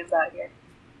these vegans out here.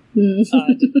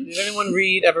 Did anyone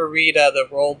ever read the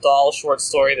Roald Dahl short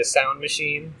story, The Sound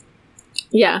Machine?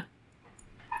 Yeah.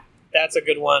 That's a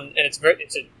good one, and it's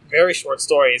a very short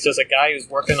story. It's just a guy who's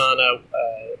working on a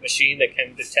machine that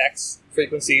can detect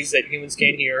frequencies that humans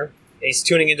can't hear. And he's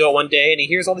tuning into it one day, and he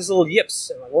hears all these little yips.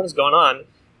 And like, what is going on?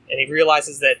 And he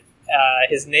realizes that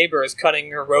his neighbor is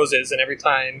cutting her roses, and every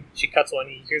time she cuts one,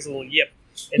 he hears a little yip.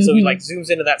 And so he like zooms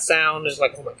into that sound, and is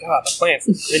like, oh my god, the plants.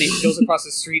 And then he goes across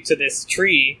the street to this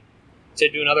tree to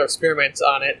do another experiment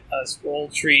on it, this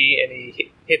old tree, and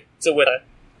he hits it with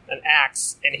an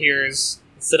axe and hears,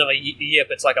 instead of a yip,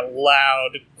 it's like a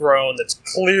loud groan that's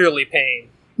clearly pain.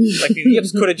 Like the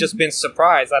yips could have just been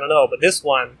surprise, I don't know, but this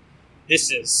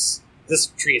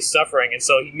tree is suffering, and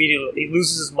so he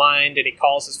loses his mind, and he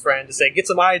calls his friend to say, get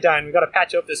some iodine, we gotta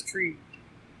patch up this tree.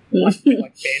 Like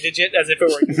bandage it as if it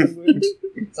were a human wound.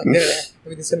 It's like, there,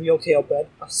 everything's gonna be okay, Obed.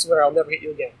 I swear I'll never hit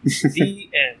you again. The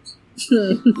end.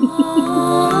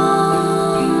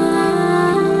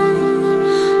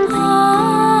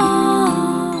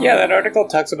 Yeah, that article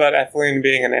talks about ethylene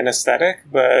being an anesthetic,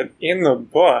 but in the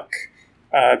book,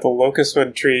 the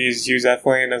locustwood trees use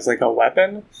ethylene as like a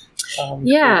weapon.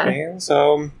 Yeah. For pain.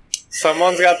 So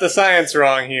someone's got the science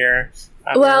wrong here.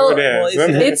 I don't know who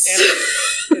it is.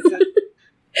 It's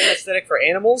an anesthetic for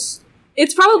animals?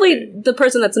 It's probably the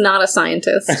person that's not a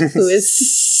scientist who is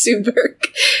super.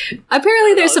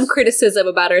 Apparently, there's some criticism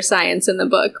about our science in the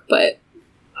book, but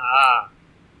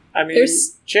I mean,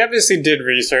 she obviously did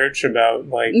research about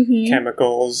like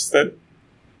chemicals that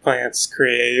plants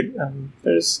create.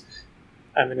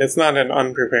 It's not an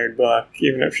unprepared book,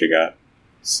 even if she got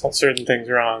certain things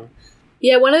wrong.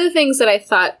 Yeah, one of the things that I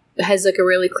thought has like a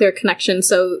really clear connection.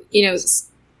 So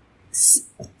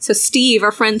so Steve,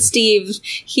 our friend Steve,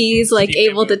 he's like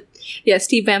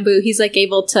Steve Bamboo, he's like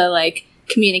able to like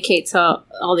communicate to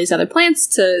all these other plants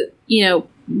to,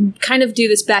 kind of do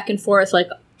this back and forth, like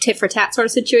tit for tat sort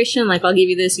of situation. Like, I'll give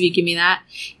you this if you give me that.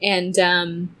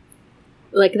 And,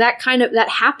 like that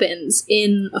happens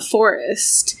in a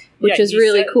forest, which is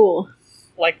really cool.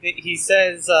 Like he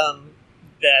says,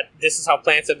 that this is how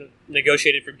plants have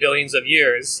negotiated for billions of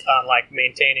years on like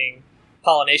maintaining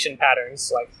pollination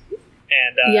patterns, like,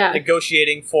 and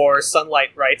negotiating for sunlight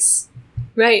rights.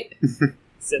 Right.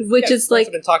 Which is like,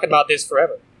 I've been talking about this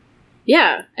forever.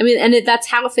 Yeah. I mean, and that's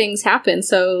how things happen.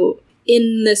 So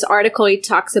in this article, he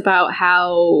talks about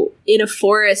how in a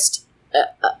forest,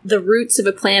 the roots of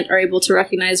a plant are able to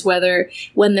recognize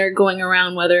when they're going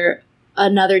around, whether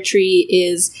another tree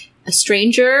is a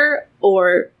stranger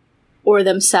or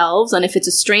themselves. And if it's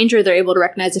a stranger, they're able to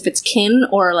recognize if it's kin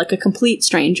or like a complete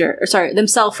stranger,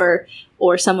 themselves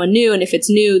or someone new. And if it's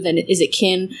new, then is it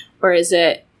kin or is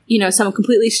it, someone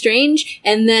completely strange?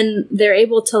 And then they're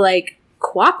able to like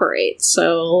cooperate.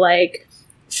 So like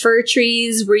fir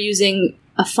trees were using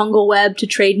a fungal web to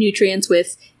trade nutrients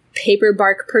with paper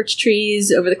bark perch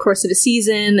trees over the course of a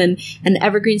season, and an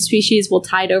evergreen species will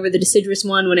tide over the deciduous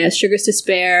one when it has sugars to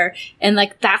spare, and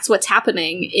like that's what's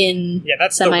happening in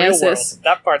that's symbiosis. The real world.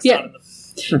 That part's not in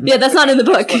the yeah, that's not in the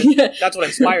book. That's what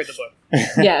inspired the book.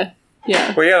 Yeah.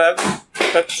 Well, yeah,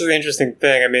 that's the interesting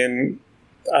thing. I mean,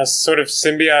 a sort of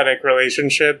symbiotic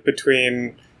relationship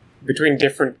between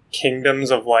different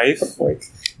kingdoms of life, like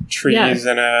trees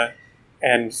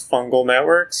and fungal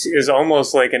networks, is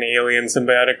almost like an alien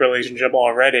symbiotic relationship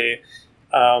already.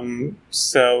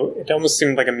 So it almost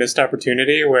seemed like a missed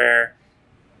opportunity where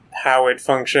how it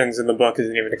functions in the book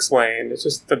isn't even explained. It's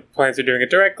just the plants are doing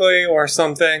it directly or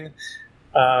something.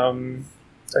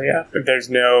 So yeah, there's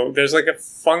like a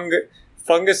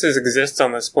funguses exist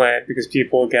on this plant because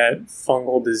people get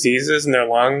fungal diseases in their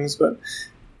lungs, but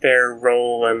their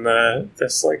role in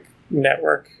this like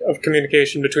network of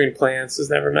communication between plants is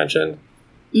never mentioned.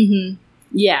 Mm-hmm.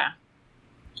 Yeah.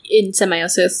 In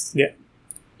symbiosis. Yeah.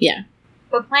 Yeah.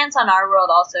 But plants on our world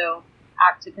also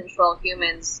act to control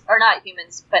humans, or not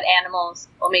humans, but animals.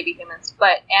 Well, maybe humans,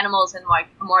 but animals in like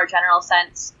a more general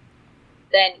sense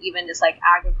than even just like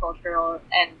agricultural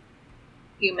and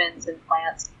humans and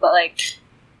plants. But like,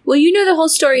 Well, you know the whole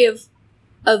story of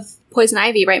poison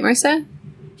ivy, right, Marissa?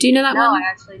 Do you know that no, one? I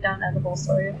actually don't know the whole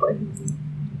story of poison.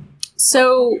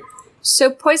 So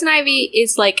poison ivy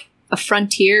is like a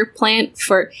frontier plant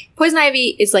for poison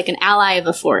ivy is like an ally of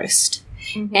the forest,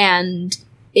 and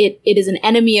it is an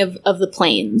enemy of the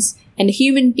plains. And a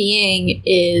human being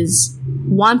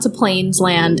wants a plains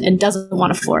land and doesn't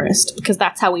want a forest, because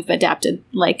that's how we've adapted,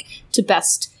 like, to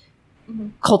best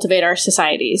cultivate our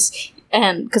societies.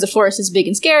 And because a forest is big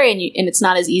and scary, and it's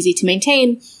not as easy to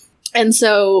maintain. And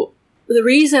so the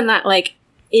reason that, like,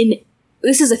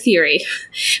 this is a theory,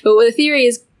 but what the theory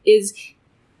is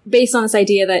based on this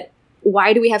idea that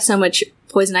why do we have so much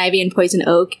poison ivy and poison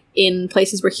oak in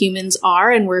places where humans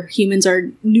are and where humans are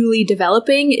newly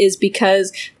developing, is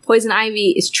because poison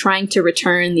ivy is trying to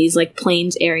return these like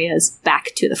plains areas back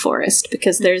to the forest,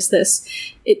 because there's this,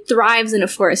 it thrives in a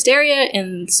forest area,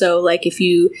 and so like if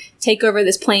you take over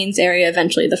this plains area,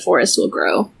 eventually the forest will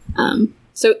grow.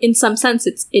 So in some sense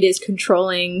it is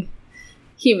controlling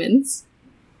humans.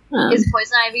 Is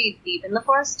poison ivy deep in the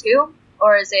forest too,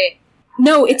 or is it?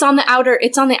 No, it's on the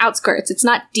outskirts. It's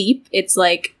not deep. It's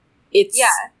like, it's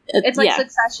like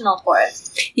successional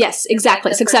forest. Yes,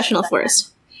 exactly. Like the successional first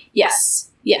forest. Yes.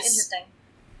 Yes. Interesting.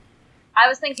 I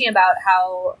was thinking about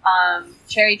how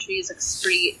cherry trees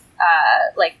excrete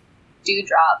like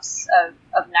dewdrops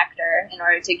of nectar in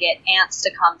order to get ants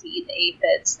to come to eat the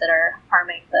aphids that are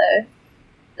harming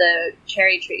the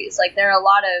cherry trees. Like, there are a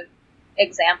lot of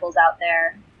examples out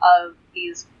there of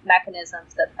these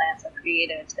mechanisms that plants have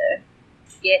created to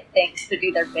get things to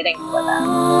do their bidding for them.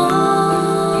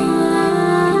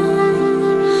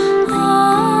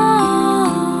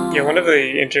 Yeah, one of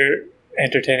the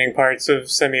entertaining parts of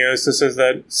Semiosis is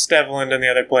that Stevland and the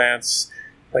other plants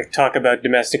like talk about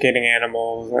domesticating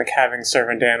animals, like having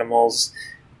servant animals.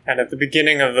 And at the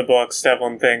beginning of the book,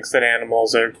 Stevland thinks that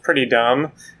animals are pretty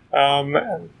dumb.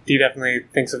 He definitely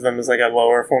thinks of them as like a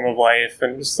lower form of life,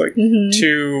 and just like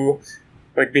too,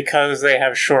 like, because they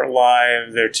have short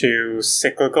lives, they're too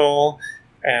cyclical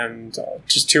and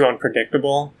just too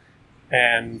unpredictable.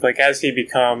 And like as he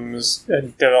becomes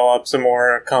and develops a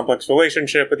more complex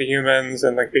relationship with the humans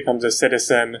and like becomes a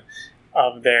citizen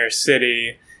of their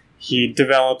city, he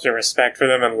develops a respect for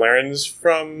them and learns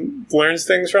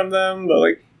things from them. But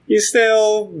like he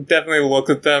still definitely looks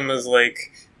at them as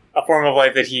like a form of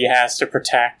life that he has to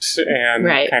protect and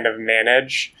kind of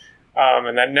manage.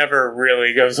 And that never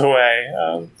really goes away.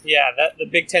 That the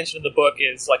big tension of the book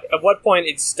is, like, at what point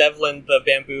is Stevland, the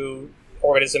bamboo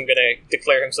organism, going to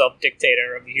declare himself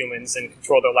dictator of the humans and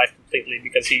control their life completely,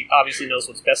 because he obviously knows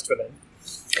what's best for them.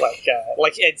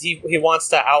 He wants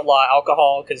to outlaw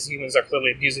alcohol because humans are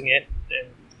clearly abusing it, and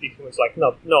the humans are like,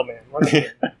 no, man,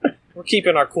 we're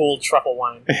keeping our cool truffle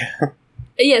wine.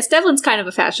 Yeah, Stevland's kind of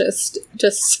a fascist,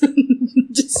 just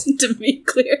to be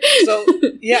clear. So,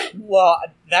 yeah, well,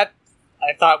 that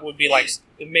I thought would be like,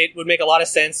 would make a lot of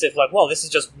sense if, like, well, this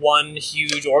is just one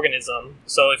huge organism.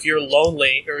 So if you're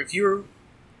lonely, or if you're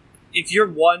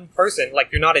one person,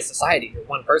 like, you're not a society, you're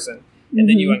one person, and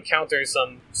then you encounter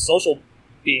some social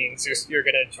beings, you're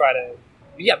going to try to,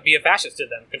 be a fascist to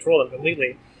them, control them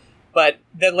completely. But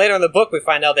then later in the book, we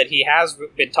find out that he has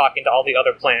been talking to all the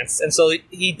other plants, and so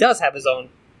he does have his own.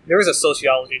 There is a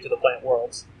sociology to the plant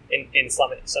world in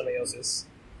Semiosis.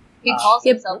 He calls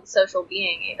himself a social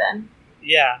being, even.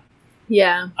 Yeah.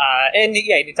 Yeah. And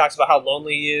he talks about how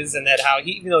lonely he is, and that how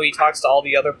even though he talks to all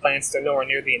the other plants, they're nowhere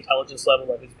near the intelligence level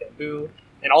of his bamboo,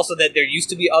 and also that there used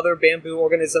to be other bamboo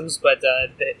organisms, but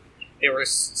they were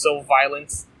so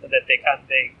violent that they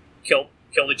killed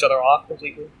each other off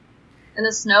completely. And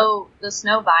the snow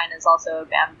vine is also a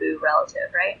bamboo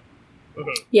relative, right?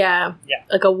 Mm-hmm. Yeah.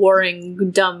 Like a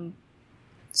warring, dumb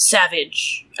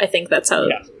savage. I think that's how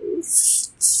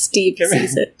Steve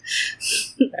sees it.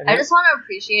 I just want to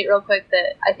appreciate real quick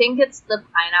that I think it's the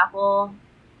pineapple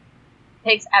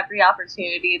takes every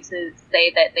opportunity to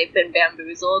say that they've been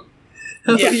bamboozled.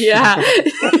 Yeah.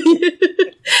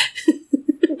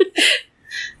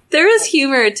 There is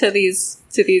humor to these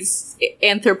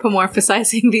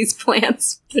anthropomorphizing these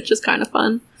plants, which is kind of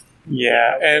fun.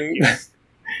 Yeah, and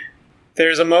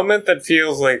there's a moment that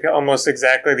feels like almost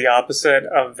exactly the opposite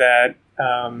of that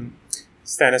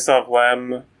Stanislav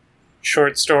Lem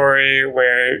short story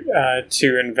where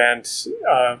to invent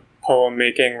a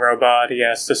poem-making robot, he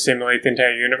has to simulate the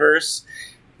entire universe,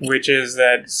 which is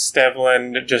that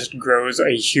Stevland just grows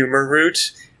a humor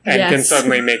root and can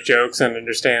suddenly make jokes and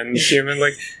understand human.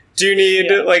 Like, Do you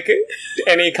need like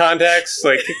any context?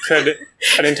 Like, could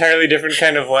an entirely different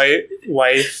kind of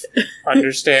life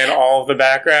understand all of the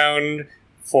background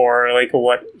for like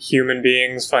what human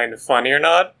beings find funny or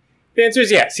not? The answer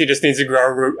is yes. He just needs to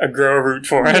grow a root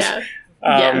for it.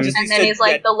 Yeah. And then he's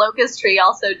like, the locust tree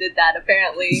also did that,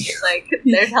 apparently. Like,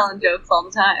 they're telling jokes all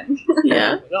the time.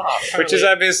 Yeah. Which is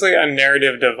obviously a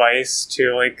narrative device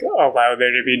to, like, allow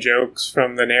there to be jokes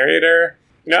from the narrator.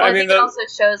 No, well, I think it also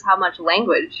shows how much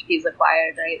language he's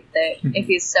acquired, right? That if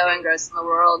he's so engrossed in the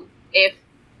world, if,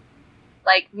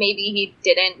 like, maybe he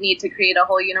didn't need to create a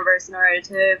whole universe in order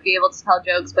to be able to tell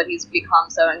jokes, but he's become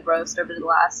so engrossed over the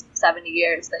last 70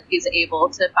 years that he's able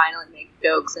to finally make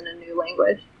jokes in a new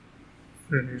language.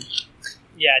 Mm-hmm.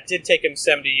 Yeah, it did take him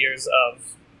 70 years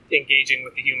of engaging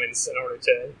with the humans in order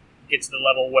to get to the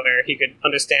level where he could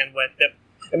understand what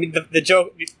the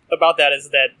joke about that is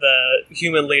that the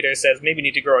human leader says, maybe you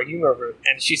need to grow a humor root,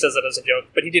 and she says it as a joke,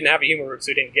 but he didn't have a humor root,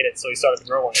 so he didn't get it, so he started to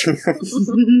grow one.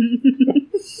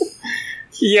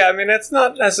 Yeah, I mean, it's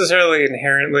not necessarily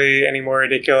inherently any more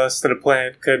ridiculous that a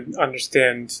plant could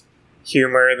understand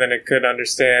humor than it could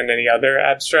understand any other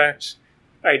abstract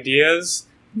ideas.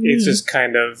 It's just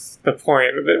kind of the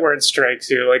point of it where it strikes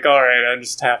you, like, all right, I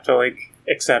just have to, like,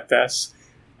 accept this.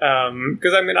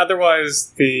 Because, I mean,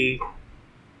 otherwise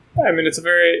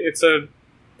it's a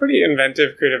pretty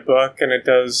inventive, creative book, and it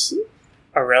does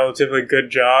a relatively good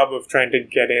job of trying to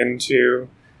get into,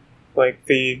 like,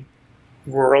 the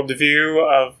worldview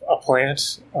of a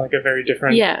plant, like a very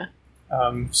different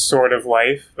sort of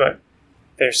life, but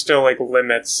there's still, like,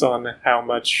 limits on how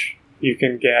much you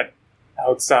can get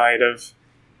outside of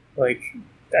like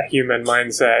a human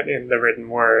mindset in the written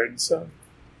word. So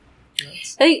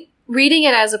I think reading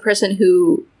it as a person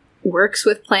who works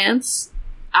with plants,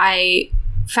 I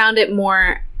found it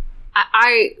more,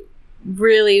 I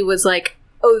really was like,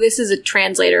 oh, this is a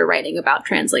translator writing about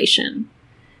translation,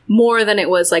 more than it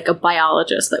was like a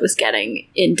biologist that was getting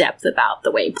in depth about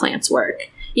the way plants work.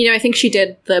 You know, I think she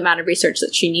did the amount of research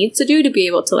that she needs to do to be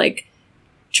able to like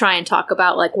try and talk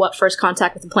about like what first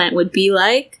contact with the plant would be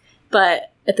like, but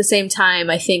at the same time,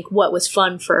 I think what was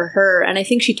fun for her, and I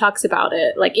think she talks about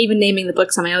it, like even naming the book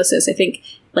Semiosis, I think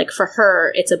like for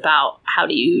her, it's about how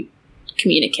do you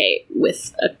communicate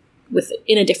with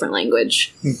in a different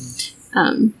language.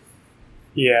 Mm-hmm.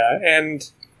 Yeah, and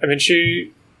I mean,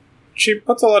 she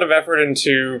puts a lot of effort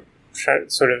into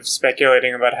sort of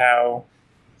speculating about how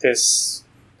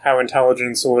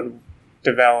intelligence would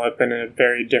develop in a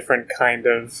very different kind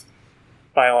of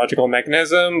biological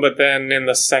mechanism, but then in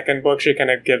the second book she kind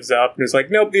of gives up and is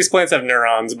like, nope, these plants have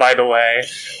neurons, by the way.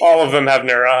 All of them have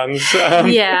neurons.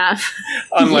 Yeah.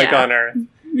 Unlike on Earth.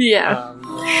 Yeah.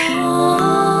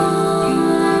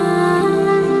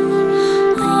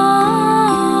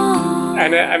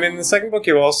 And I mean, in the second book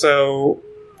you also,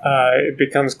 it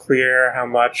becomes clear how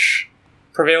much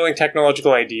prevailing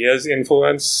technological ideas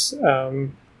influence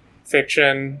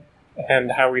fiction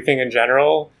and how we think in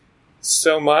general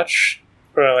so much.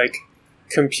 Where, like,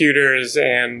 computers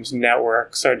and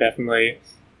networks are definitely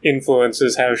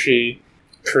influences how she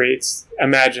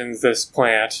imagines this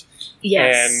plant.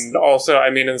 Yes. And also, I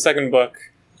mean, in the second book,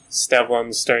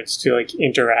 Stevland starts to, like,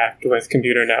 interact with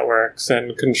computer networks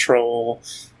and control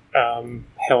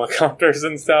helicopters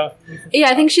and stuff.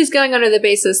 Yeah, I think she's going under the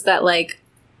basis that, like,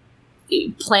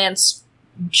 plants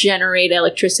generate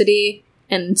electricity,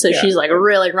 and so she's, like,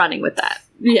 really running with that.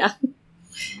 Yeah.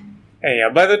 And yeah,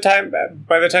 by the time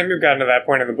you've gotten to that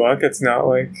point in the book, it's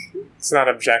not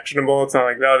objectionable. It's not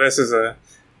like, oh, this is a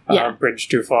bridge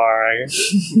too far.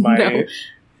 My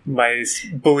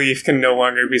belief can no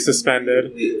longer be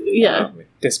suspended. Yeah,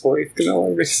 disbelief can no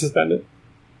longer be suspended.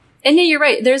 And yeah, you're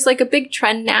right. There's like a big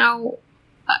trend now.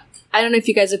 I don't know if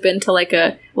you guys have been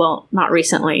to not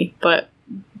recently, but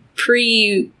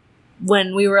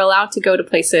when we were allowed to go to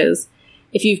places.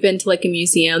 If you've been to like a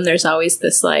museum, there's always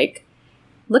this like,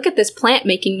 look at this plant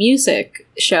making music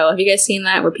show. Have you guys seen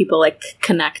that where people like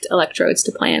connect electrodes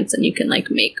to plants and you can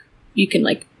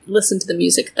listen to the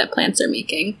music that plants are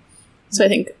making? So I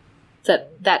think that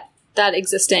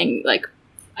existing, like,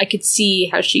 I could see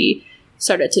how she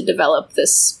started to develop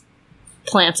this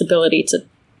plant's ability to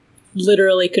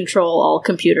literally control all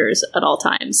computers at all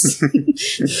times.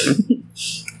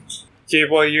 Yeah,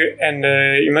 well, you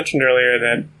mentioned earlier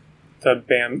that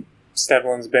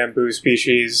Stevland's bamboo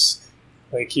species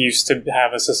like used to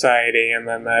have a society and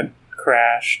then that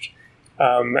crashed.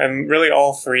 And really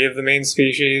all three of the main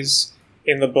species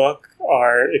in the book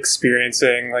are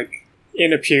experiencing, like,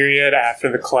 in a period after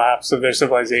the collapse of their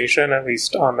civilization, at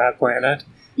least on that planet.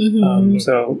 Mm-hmm.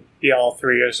 So all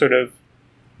three are sort of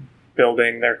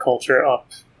building their culture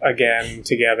up again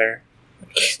together.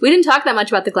 We didn't talk that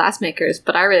much about the Glassmakers,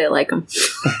 but I really like them.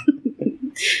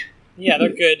 Yeah, they're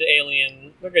good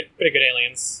alien. They're good, pretty good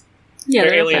aliens. Yeah,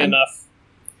 they're not alien bad. enough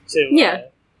to. Yeah.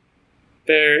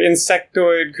 They're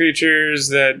insectoid creatures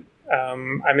that,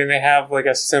 they have like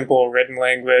a simple written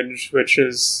language, which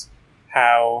is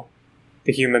how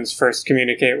the humans first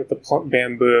communicate with the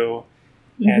bamboo.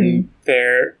 And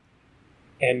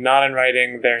not in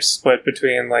writing, they're split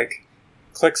between like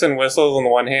clicks and whistles on the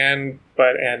one hand,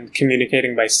 and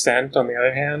communicating by scent on the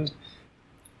other hand,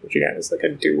 which again is like a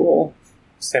dual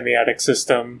semiotic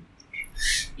system.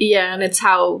 Yeah, and it's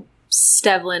how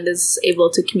Stevland is able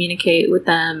to communicate with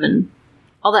them, and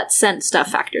all that scent stuff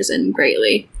factors in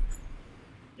greatly.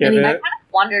 Yeah, Anyway. I kind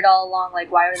of wondered all along,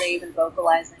 like, why were they even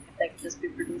vocalizing if they could just be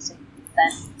producing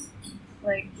scent?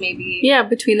 Like, maybe... Yeah,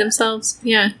 between themselves.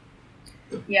 Yeah.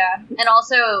 Yeah, and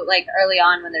also, like, early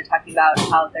on when they're talking about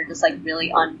how they're just, like,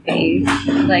 really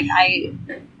unfazed, like,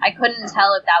 I couldn't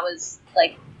tell if that was,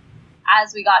 like,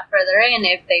 as we got further in,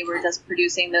 if they were just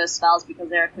producing those smells because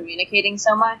they were communicating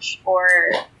so much, or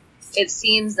it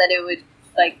seems that it would,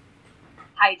 like,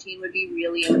 hygiene would be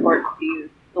really important to you.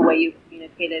 The way you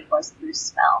communicated was through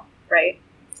smell, right?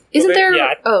 Isn't there...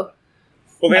 yeah. Oh.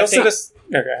 Well, they I also think- just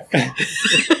okay.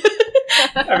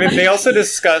 They also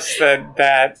discuss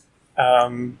that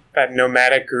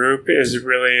nomadic group is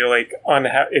really like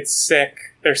it's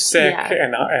sick. They're sick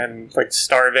Yeah. and like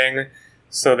starving,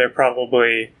 so they're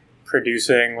probably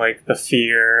producing like the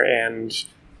fear and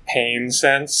pain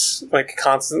sense like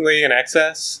constantly in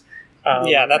excess.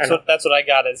 Yeah, that's and- what I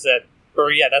got is that,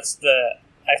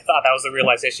 I thought that was the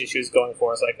realization she was going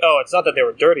for. It's like, oh, it's not that they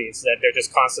were dirty; it's that they're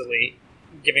just constantly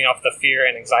giving off the fear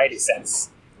and anxiety sense.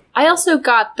 I also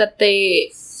got that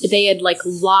they had like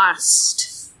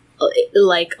lost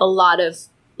like a lot of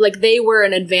like they were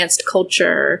an advanced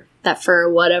culture that for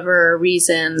whatever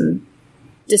reason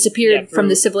disappeared from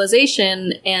the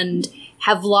civilization and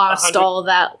have lost 100 all of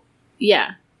that.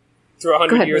 Yeah. Through Go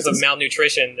 100 ahead, years of Moses.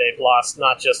 malnutrition, they've lost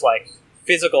not just like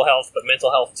physical health but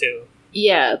mental health too.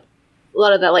 Yeah. A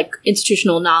lot of that like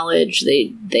institutional knowledge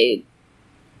they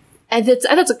and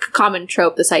that's a common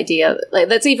trope, this idea. Like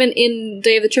that's even in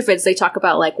Day of the Triffids, they talk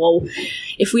about like, well,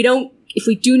 if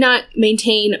we do not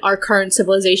maintain our current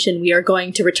civilization, we are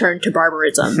going to return to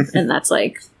barbarism. And that's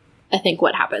like I think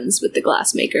what happens with the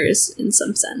Glassmakers in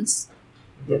some sense.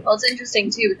 Well, it's interesting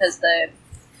too because the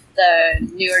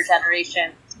newer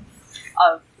generation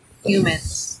of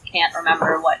humans can't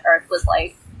remember what Earth was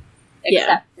like,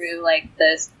 except through like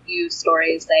the few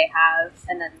stories they have,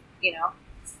 and then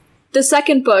The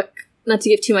second book, not to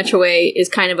give too much away, is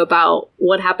kind of about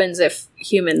what happens if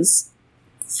humans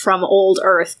from old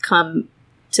Earth come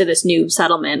to this new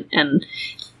settlement and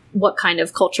what kind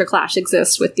of culture clash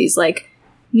exists with these like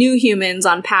new humans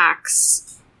on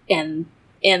Pax and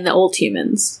the old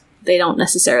humans. They don't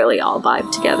necessarily all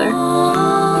vibe together.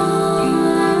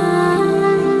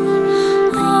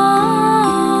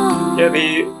 Yeah,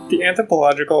 the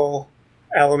anthropological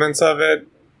elements of it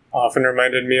often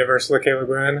reminded me of Ursula K. Le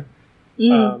Guin,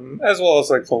 as well as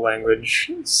like the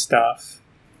language stuff.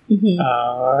 Mm-hmm.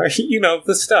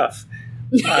 The stuff.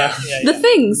 The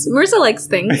things. Marissa likes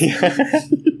things.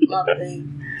 love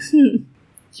things.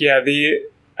 Yeah,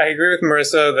 I agree with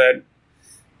Marissa that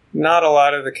not a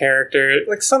lot of the characters,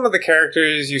 like some of the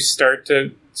characters, you start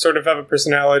to sort of have a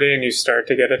personality and you start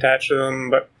to get attached to them,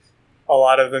 but a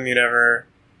lot of them you never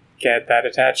get that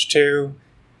attached to.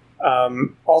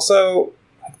 Also,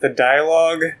 the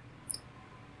dialogue,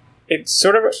 it's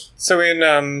sort of, so in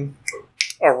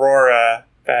Aurora,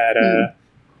 that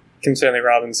Kim Stanley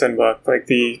Robinson book, like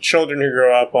the children who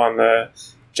grow up on the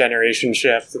generation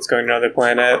ship that's going to another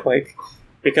planet, like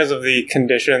because of the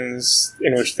conditions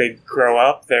in which they grow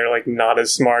up, they're like not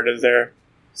as smart as their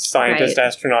scientist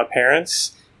astronaut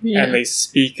parents, and they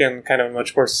speak in kind of a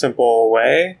much more simple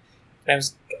way. And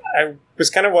I was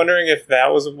kind of wondering if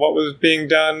that was what was being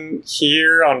done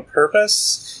here on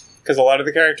purpose, because a lot of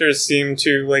the characters seem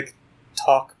to like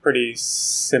talk pretty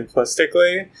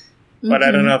simplistically, but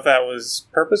I don't know if that was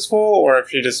purposeful or if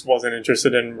she just wasn't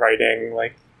interested in writing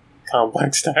like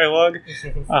complex dialogue.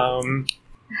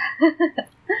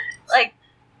 Like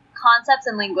concepts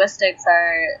and linguistics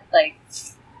are like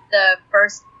the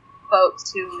first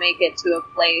folks who make it to a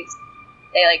place.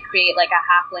 They like create like a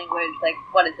half language. Like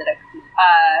what is it?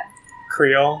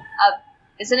 Creole.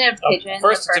 Isn't it a pidgin?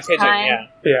 First the it's a pigeon, time?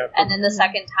 Yeah. And then the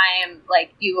second time,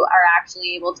 like, you are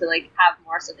actually able to, like, have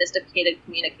more sophisticated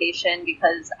communication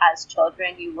because as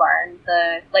children you learn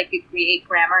you create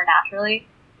grammar naturally,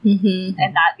 and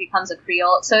that becomes a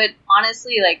Creole. So it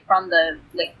honestly, like, from the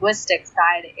linguistic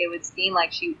side, it would seem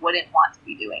like she wouldn't want to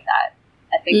be doing that.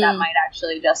 I think that might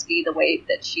actually just be the way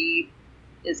that she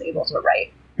is able to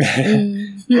write.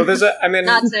 Well, there's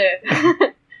Not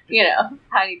to,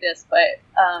 tiny diss, but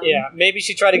yeah, maybe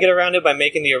she tried to get around it by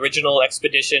making the original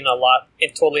expedition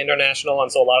totally international,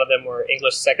 and so a lot of them were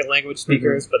English second language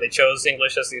speakers, but they chose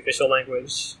English as the official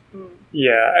language.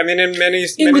 Yeah, I mean, in many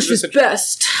English is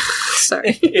best.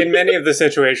 Sorry. In many of the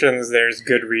situations, there's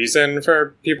good reason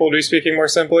for people to be speaking more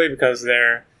simply because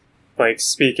they're like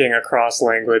speaking across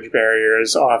language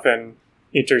barriers, often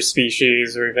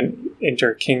interspecies or even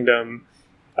interkingdom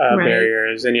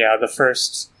barriers. And yeah, the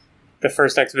first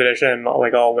expedition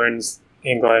like all learns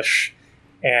English,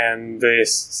 and the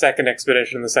second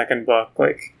expedition in the second book,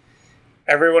 like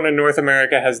everyone in North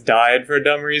America has died for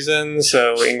dumb reasons,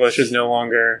 so English is no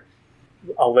longer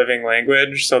a living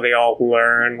language, so they all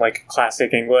learn like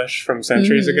classic English from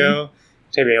centuries ago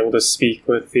to be able to speak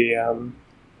with the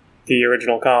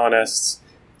original colonists.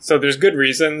 So there's good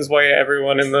reasons why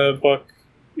everyone in the book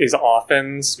is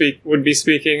often would be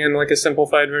speaking in like a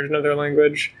simplified version of their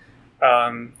language.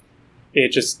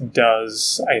 It just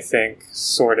does, I think,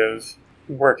 sort of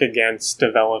work against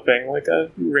developing like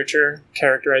a richer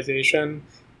characterization,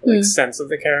 like sense of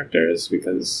the characters,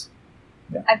 because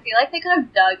I feel like they could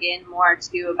have dug in more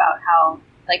too about how,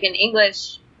 like in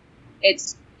English,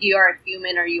 it's you are a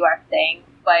human or you are a thing,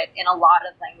 but in a lot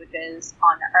of languages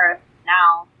on Earth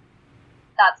now,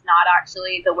 that's not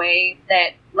actually the way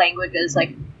that language is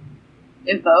like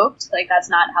evoked. Like that's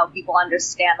not how people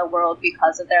understand the world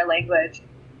because of their language.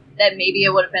 That maybe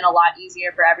it would have been a lot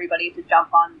easier for everybody to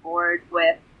jump on board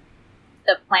with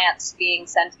the plants being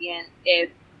sentient if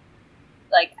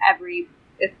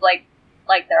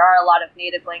there are a lot of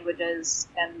native languages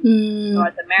in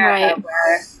North America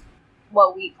where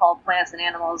what we call plants and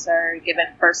animals are given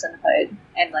personhood,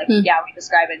 and we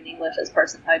describe it in English as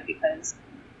personhood because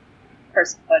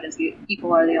personhood is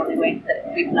people are the only way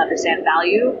that we can understand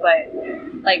value, but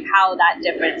like how that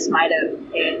difference might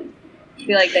have been, I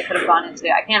feel like they could have gone into.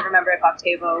 I can't remember if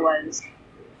Octavo was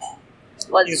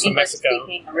English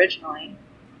speaking originally.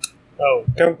 Oh,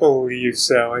 don't believe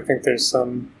so. I think there's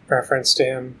some reference to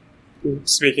him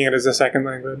speaking it as a second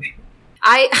language.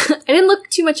 I didn't look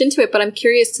too much into it, but I'm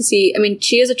curious to see. I mean,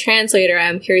 she is a translator.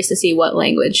 I'm curious to see what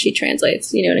language she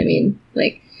translates. You know what I mean?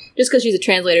 Like, just because she's a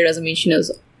translator doesn't mean she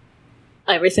knows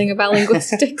everything about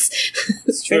linguistics.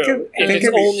 It's true. It's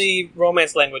only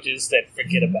Romance languages that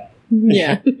forget about it.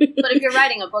 Yeah. But if you're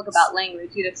writing a book about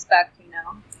language, you'd expect,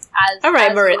 All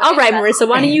right, Marissa.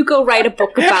 Why don't you go write a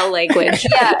book about language?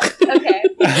 Yeah. Okay.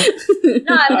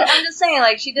 No, I'm just saying,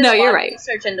 like, she did a lot of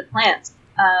research into plants.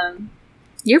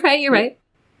 You're right.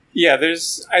 Yeah,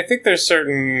 I think there's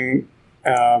certain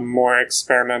more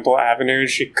experimental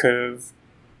avenues she could have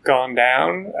gone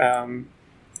down.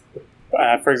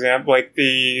 For example, like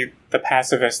the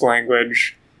pacifist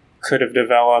language could have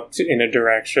developed in a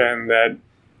direction that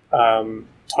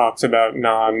talks about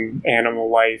non-animal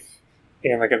life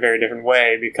in like a very different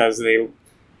way, because they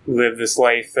live this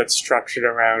life that's structured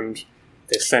around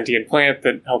this sentient plant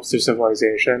that helps their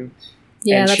civilization.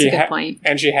 Yeah, that's a good point.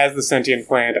 And she has the sentient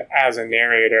plant as a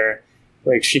narrator.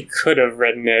 Like, she could have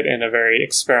written it in a very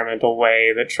experimental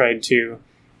way that tried to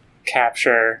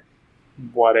capture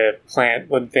what a plant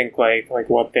would think like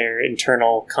what their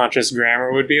internal conscious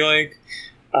grammar would be like.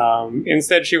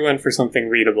 Instead, she went for something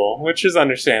readable, which is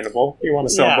understandable. You want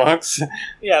to sell books.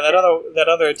 Yeah, that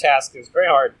other task is very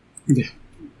hard. Yeah.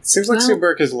 It seems like Sue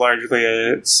Burke is largely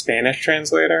a Spanish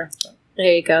translator.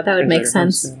 There you go. That would make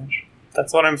sense.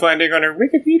 That's what I'm finding on her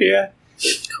Wikipedia.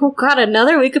 Oh God,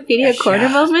 another Wikipedia corner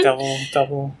moment?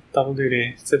 Double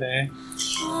duty today.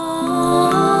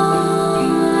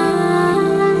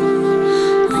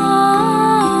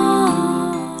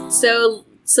 So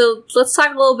let's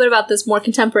talk a little bit about this more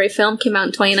contemporary film. Came out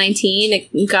in 2019.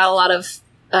 It got a lot of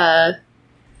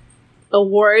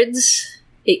awards.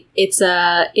 It's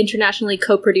a internationally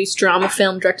co-produced drama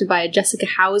film directed by Jessica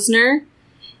Hausner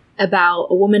about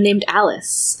a woman named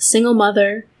Alice, a single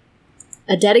mother,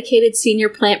 a dedicated senior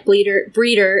plant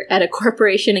breeder at a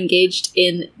corporation engaged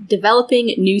in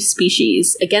developing new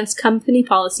species. Against company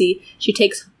policy, she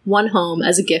takes one home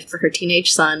as a gift for her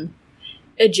teenage son,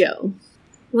 Joe.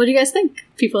 What do you guys think,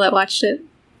 people that watched it?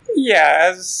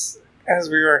 Yeah, as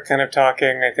we were kind of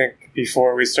talking, I think,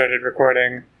 before we started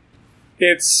recording,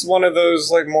 it's one of those,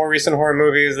 like, more recent horror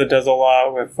movies that does a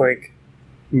lot with, like,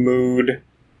 mood.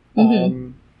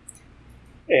 Mm-hmm.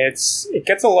 It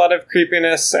gets a lot of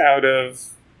creepiness out of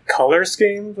color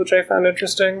schemes, which I found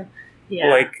interesting. Yeah.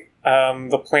 Like,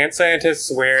 the plant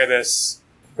scientists wear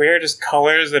just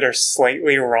colors that are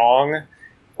slightly wrong.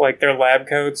 Like, their lab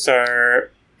coats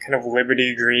are kind of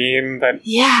Liberty Green that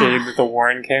Yeah. shade that the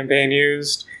Warren campaign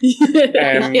used.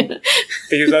 And Yeah.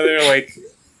 these other, like,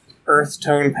 earth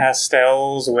tone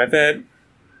pastels with it.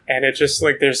 And it just,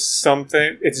 like, there's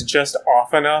something, it's just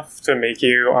off enough to make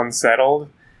you unsettled.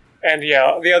 And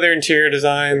yeah, the other interior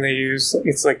design they use,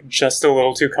 it's, like, just a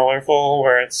little too colorful,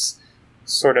 where it's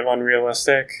sort of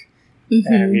unrealistic. Mhm.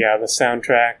 And yeah, the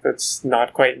soundtrack that's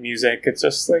not quite music, it's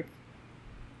just, like,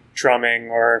 drumming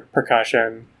or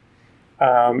percussion.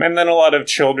 And then a lot of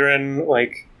children,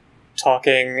 like,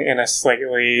 talking in a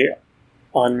slightly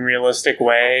unrealistic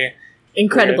way.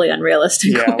 Incredibly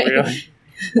unrealistic. Yeah, way. really.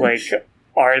 Like,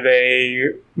 are they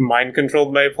mind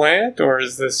controlled by a plant, or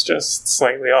is this just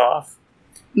slightly off?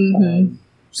 Mhm.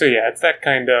 So yeah, it's that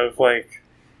kind of, like,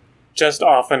 just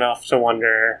off enough to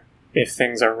wonder if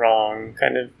things are wrong,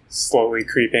 kind of slowly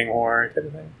creeping horror kind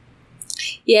of thing.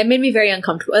 Yeah, it made me very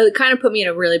uncomfortable. It kind of put me in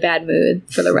a really bad mood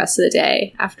for the rest of the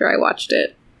day after I watched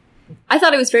it. I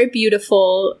thought it was very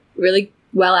beautiful, really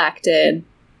well acted,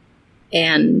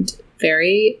 and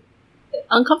very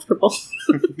uncomfortable.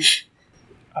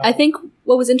 I think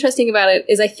what was interesting about it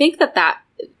is I think that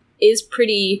is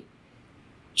pretty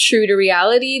true to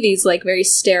reality. These, like, very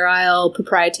sterile,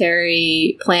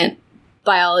 proprietary plant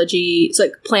biology, it's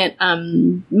like plant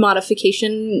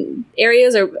modification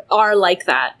areas are like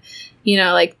that. You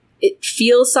know, like, it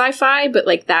feels sci-fi, but,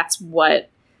 like, that's what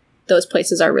those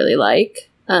places are really like.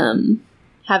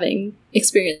 Having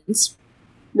experience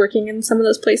working in some of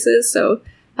those places, so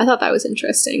I thought that was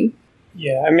interesting.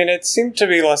 Yeah, I mean, it seemed to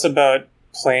be less about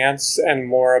plants and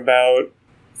more about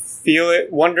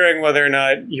wondering whether or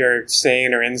not you're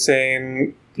sane or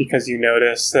insane because you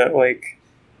notice that, like,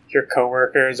 your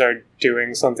coworkers are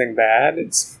doing something bad.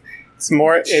 It's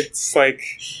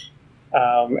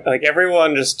like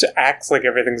everyone just acts like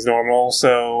everything's normal.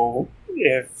 So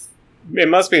if it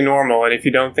must be normal, and if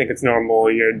you don't think it's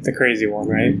normal, you're the crazy one,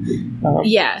 right?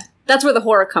 Yeah, that's where the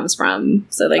horror comes from.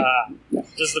 So, like,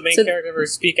 Does the main character ever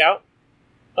speak out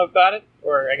about it?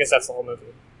 Or I guess that's the whole movie.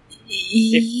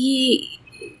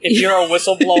 If you're a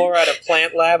whistleblower at a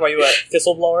plant lab, are you a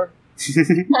thistleblower?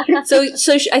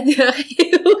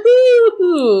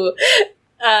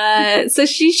 So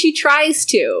she tries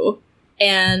to,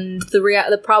 and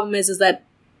the problem is that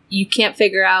you can't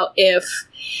figure out if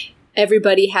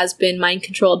everybody has been mind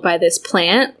controlled by this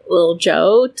plant, little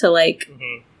Joe, to, like,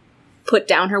 put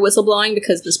down her whistleblowing,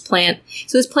 because this plant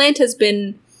has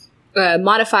been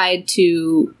modified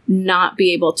to not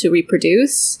be able to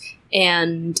reproduce,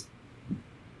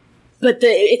 but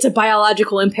it's a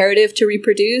biological imperative to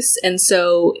reproduce, and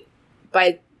so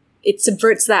it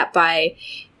subverts that by,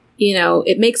 you know,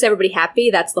 it makes everybody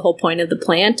happy. That's the whole point of the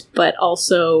plant, but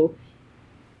also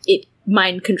it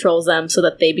mind controls them so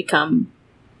that they become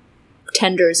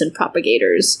tenders and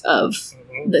propagators of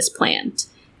this plant.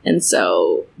 And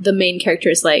so the main character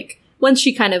is, like, once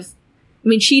she kind of, I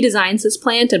mean, she designs this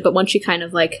plant, but once she kind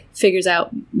of, like, figures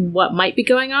out what might be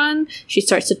going on, she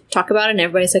starts to talk about it, and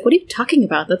everybody's like, what are you talking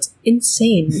about? That's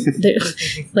insane.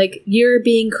 Like, you're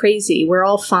being crazy. We're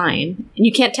all fine. And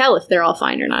you can't tell if they're all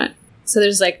fine or not. So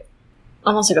there's, like,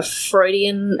 almost like a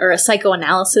Freudian or a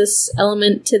psychoanalysis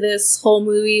element to this whole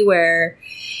movie, where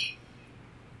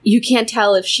you can't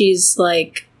tell if she's,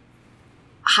 like,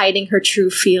 hiding her true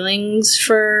feelings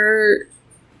for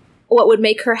what would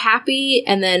make her happy,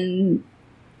 and then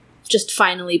just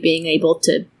finally being able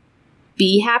to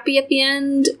be happy at the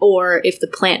end, or if the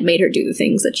plant made her do the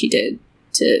things that she did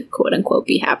to quote unquote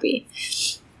be happy.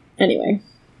 Anyway,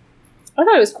 I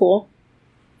thought it was cool.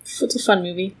 It's a fun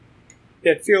movie.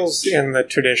 It feels in the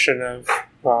tradition of,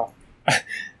 well,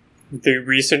 the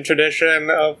recent tradition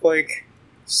of, like,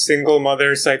 single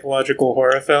mother psychological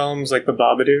horror films, like The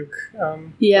Babadook.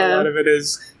 Yeah. A lot of it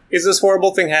is this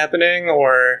horrible thing happening,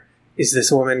 or is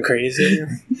this woman crazy?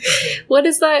 What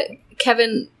is that,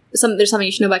 Kevin? There's something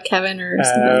you should know about Kevin, or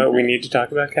something? We need to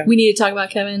talk about Kevin. We need to talk about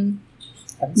Kevin.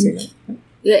 I haven't seen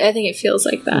it. I think it feels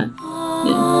like that.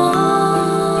 Yeah.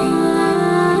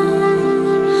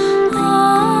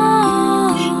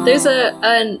 There's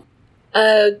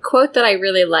a quote that I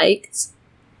really liked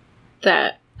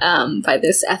that by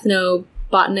this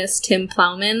ethnobotanist Tim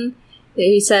Plowman.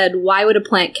 He said, "Why would a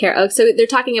plant care?" Oh, so they're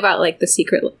talking about, like, the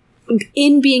secret.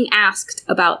 In being asked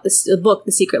about the book,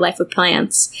 The Secret Life of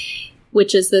Plants,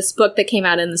 which is this book that came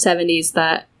out in the 70s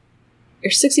or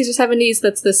 60s or 70s,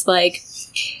 that's this, like,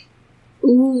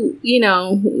 you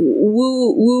know,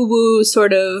 woo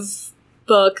sort of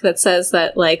book that says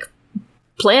that, like,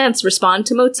 plants respond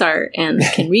to Mozart and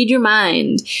can read your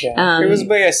mind. Yeah. It was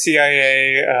by a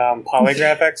CIA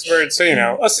polygraph expert, so,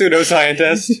 a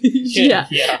pseudoscientist. Yeah.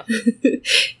 Yeah.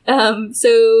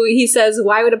 So he says,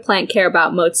 why would a plant care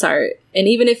about Mozart? And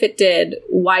even if it did,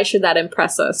 why should that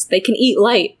impress us? They can eat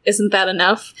light. Isn't that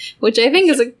enough? Which I think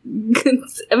is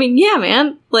yeah,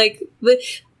 man. Like,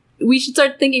 we should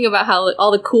start thinking about how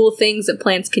all the cool things that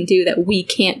plants can do that we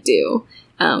can't do.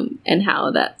 And how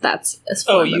that's a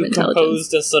form of intelligence.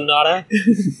 Composed a sonata?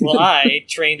 Well, I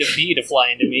trained a bee to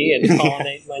fly into me and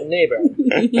pollinate my neighbor.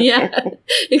 Yeah,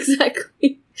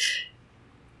 exactly.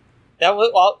 That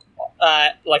was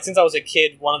since I was a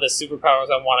kid, one of the superpowers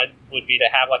I wanted would be to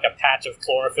have like a patch of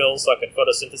chlorophyll so I could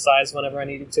photosynthesize whenever I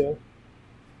needed to.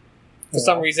 For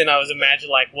some reason, I was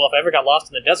imagining well, if I ever got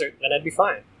lost in the desert, then I'd be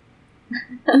fine.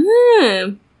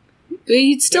 But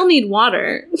you'd still need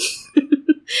water.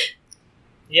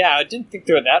 Yeah, I didn't think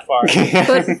through it that far.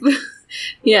 But,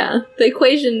 yeah, the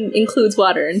equation includes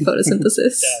water in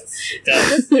photosynthesis. It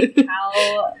does.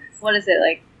 How? What is it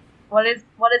like? What is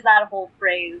that whole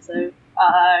phrase of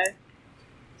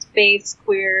space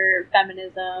queer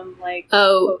feminism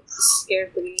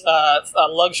scarcity?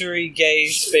 Luxury gay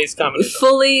space communism.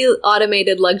 Fully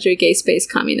automated luxury gay space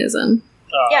communism.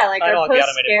 Yeah, like I don't our want the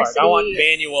automated part. I want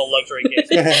manual luxury gay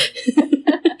space.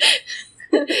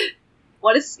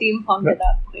 What is steampunk at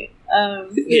that point?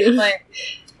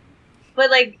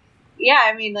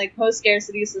 Post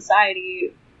scarcity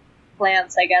society,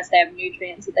 plants, I guess they have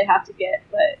nutrients that they have to get,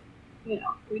 but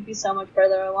we'd be so much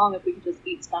further along if we could just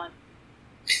eat sun.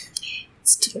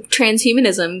 It's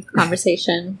transhumanism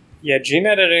conversation. Yeah, gene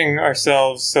editing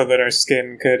ourselves so that our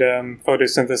skin could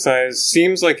photosynthesize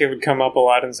seems like it would come up a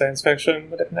lot in science fiction,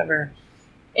 but I've never.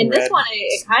 In this one,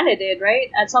 it kind of did,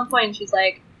 right? At some point, she's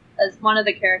like, as one of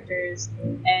the characters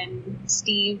and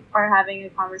Steve are having a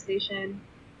conversation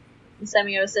in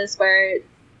semiosis where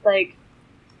like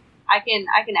I can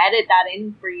edit that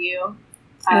in for you.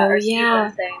 Steve was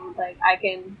saying like I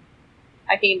can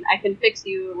fix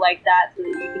you like that so that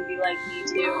you can be like me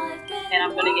too, and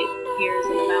I'm gonna get ears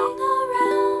in the mouth.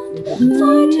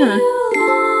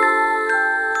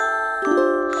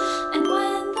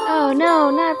 Oh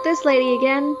no, not this lady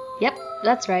again. Yep,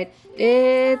 that's right.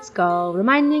 It's Gull,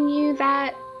 reminding you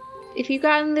that if you've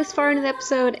gotten this far into the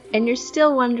episode and you're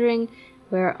still wondering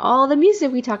where all the music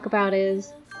we talk about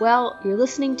is, well, you're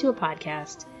listening to a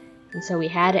podcast, and so we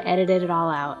had to edit it all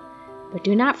out. But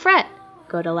do not fret.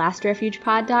 Go to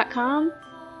lastrefugepod.com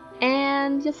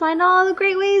and you'll find all the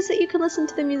great ways that you can listen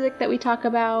to the music that we talk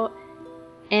about,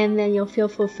 and then you'll feel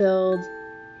fulfilled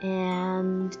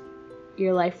and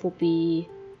your life will be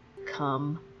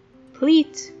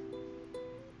complete.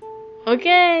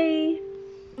 Okay.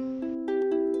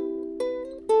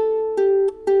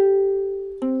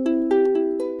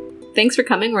 Thanks for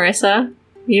coming, Marissa.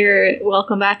 You're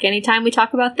welcome back anytime we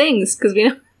talk about things, because we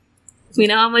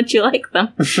know how much you like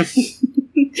them.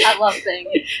 I love things.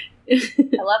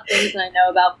 I love things and I know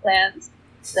about plants.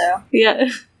 So yeah,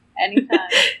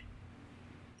 anytime.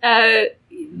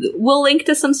 We'll link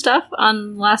to some stuff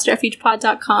on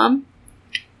lastrefugepod.com.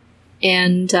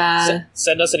 And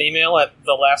send us an email at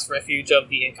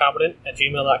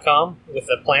thelastrefugeoftheincompetent@gmail.com with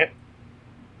a plant.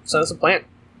 Send us a plant.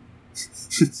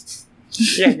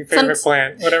 Yeah, your favorite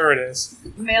plant, whatever it is.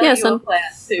 Mail you a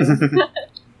plant too.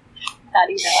 That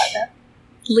email address.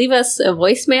 Leave us a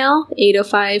voicemail,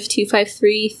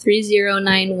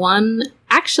 805-253-3091.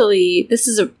 Actually, this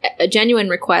is a genuine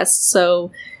request, so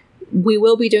we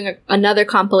will be doing another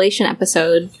compilation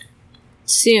episode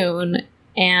soon,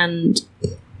 and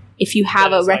if you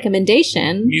have a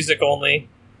recommendation... music only.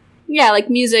 Yeah,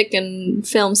 like music and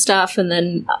film stuff, and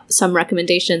then some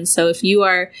recommendations. So if you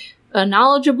are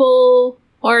knowledgeable,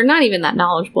 or not even that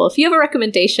knowledgeable, if you have a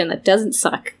recommendation that doesn't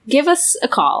suck, give us a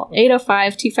call,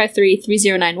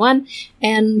 805-253-3091,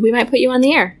 and we might put you on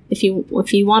the air if you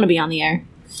want to be on the air.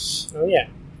 Oh, yeah.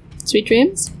 Sweet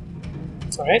dreams.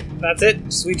 All right, that's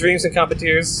it. Sweet dreams and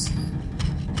competitors.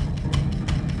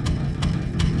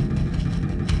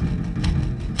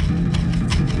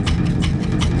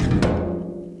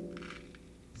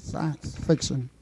 Science fiction.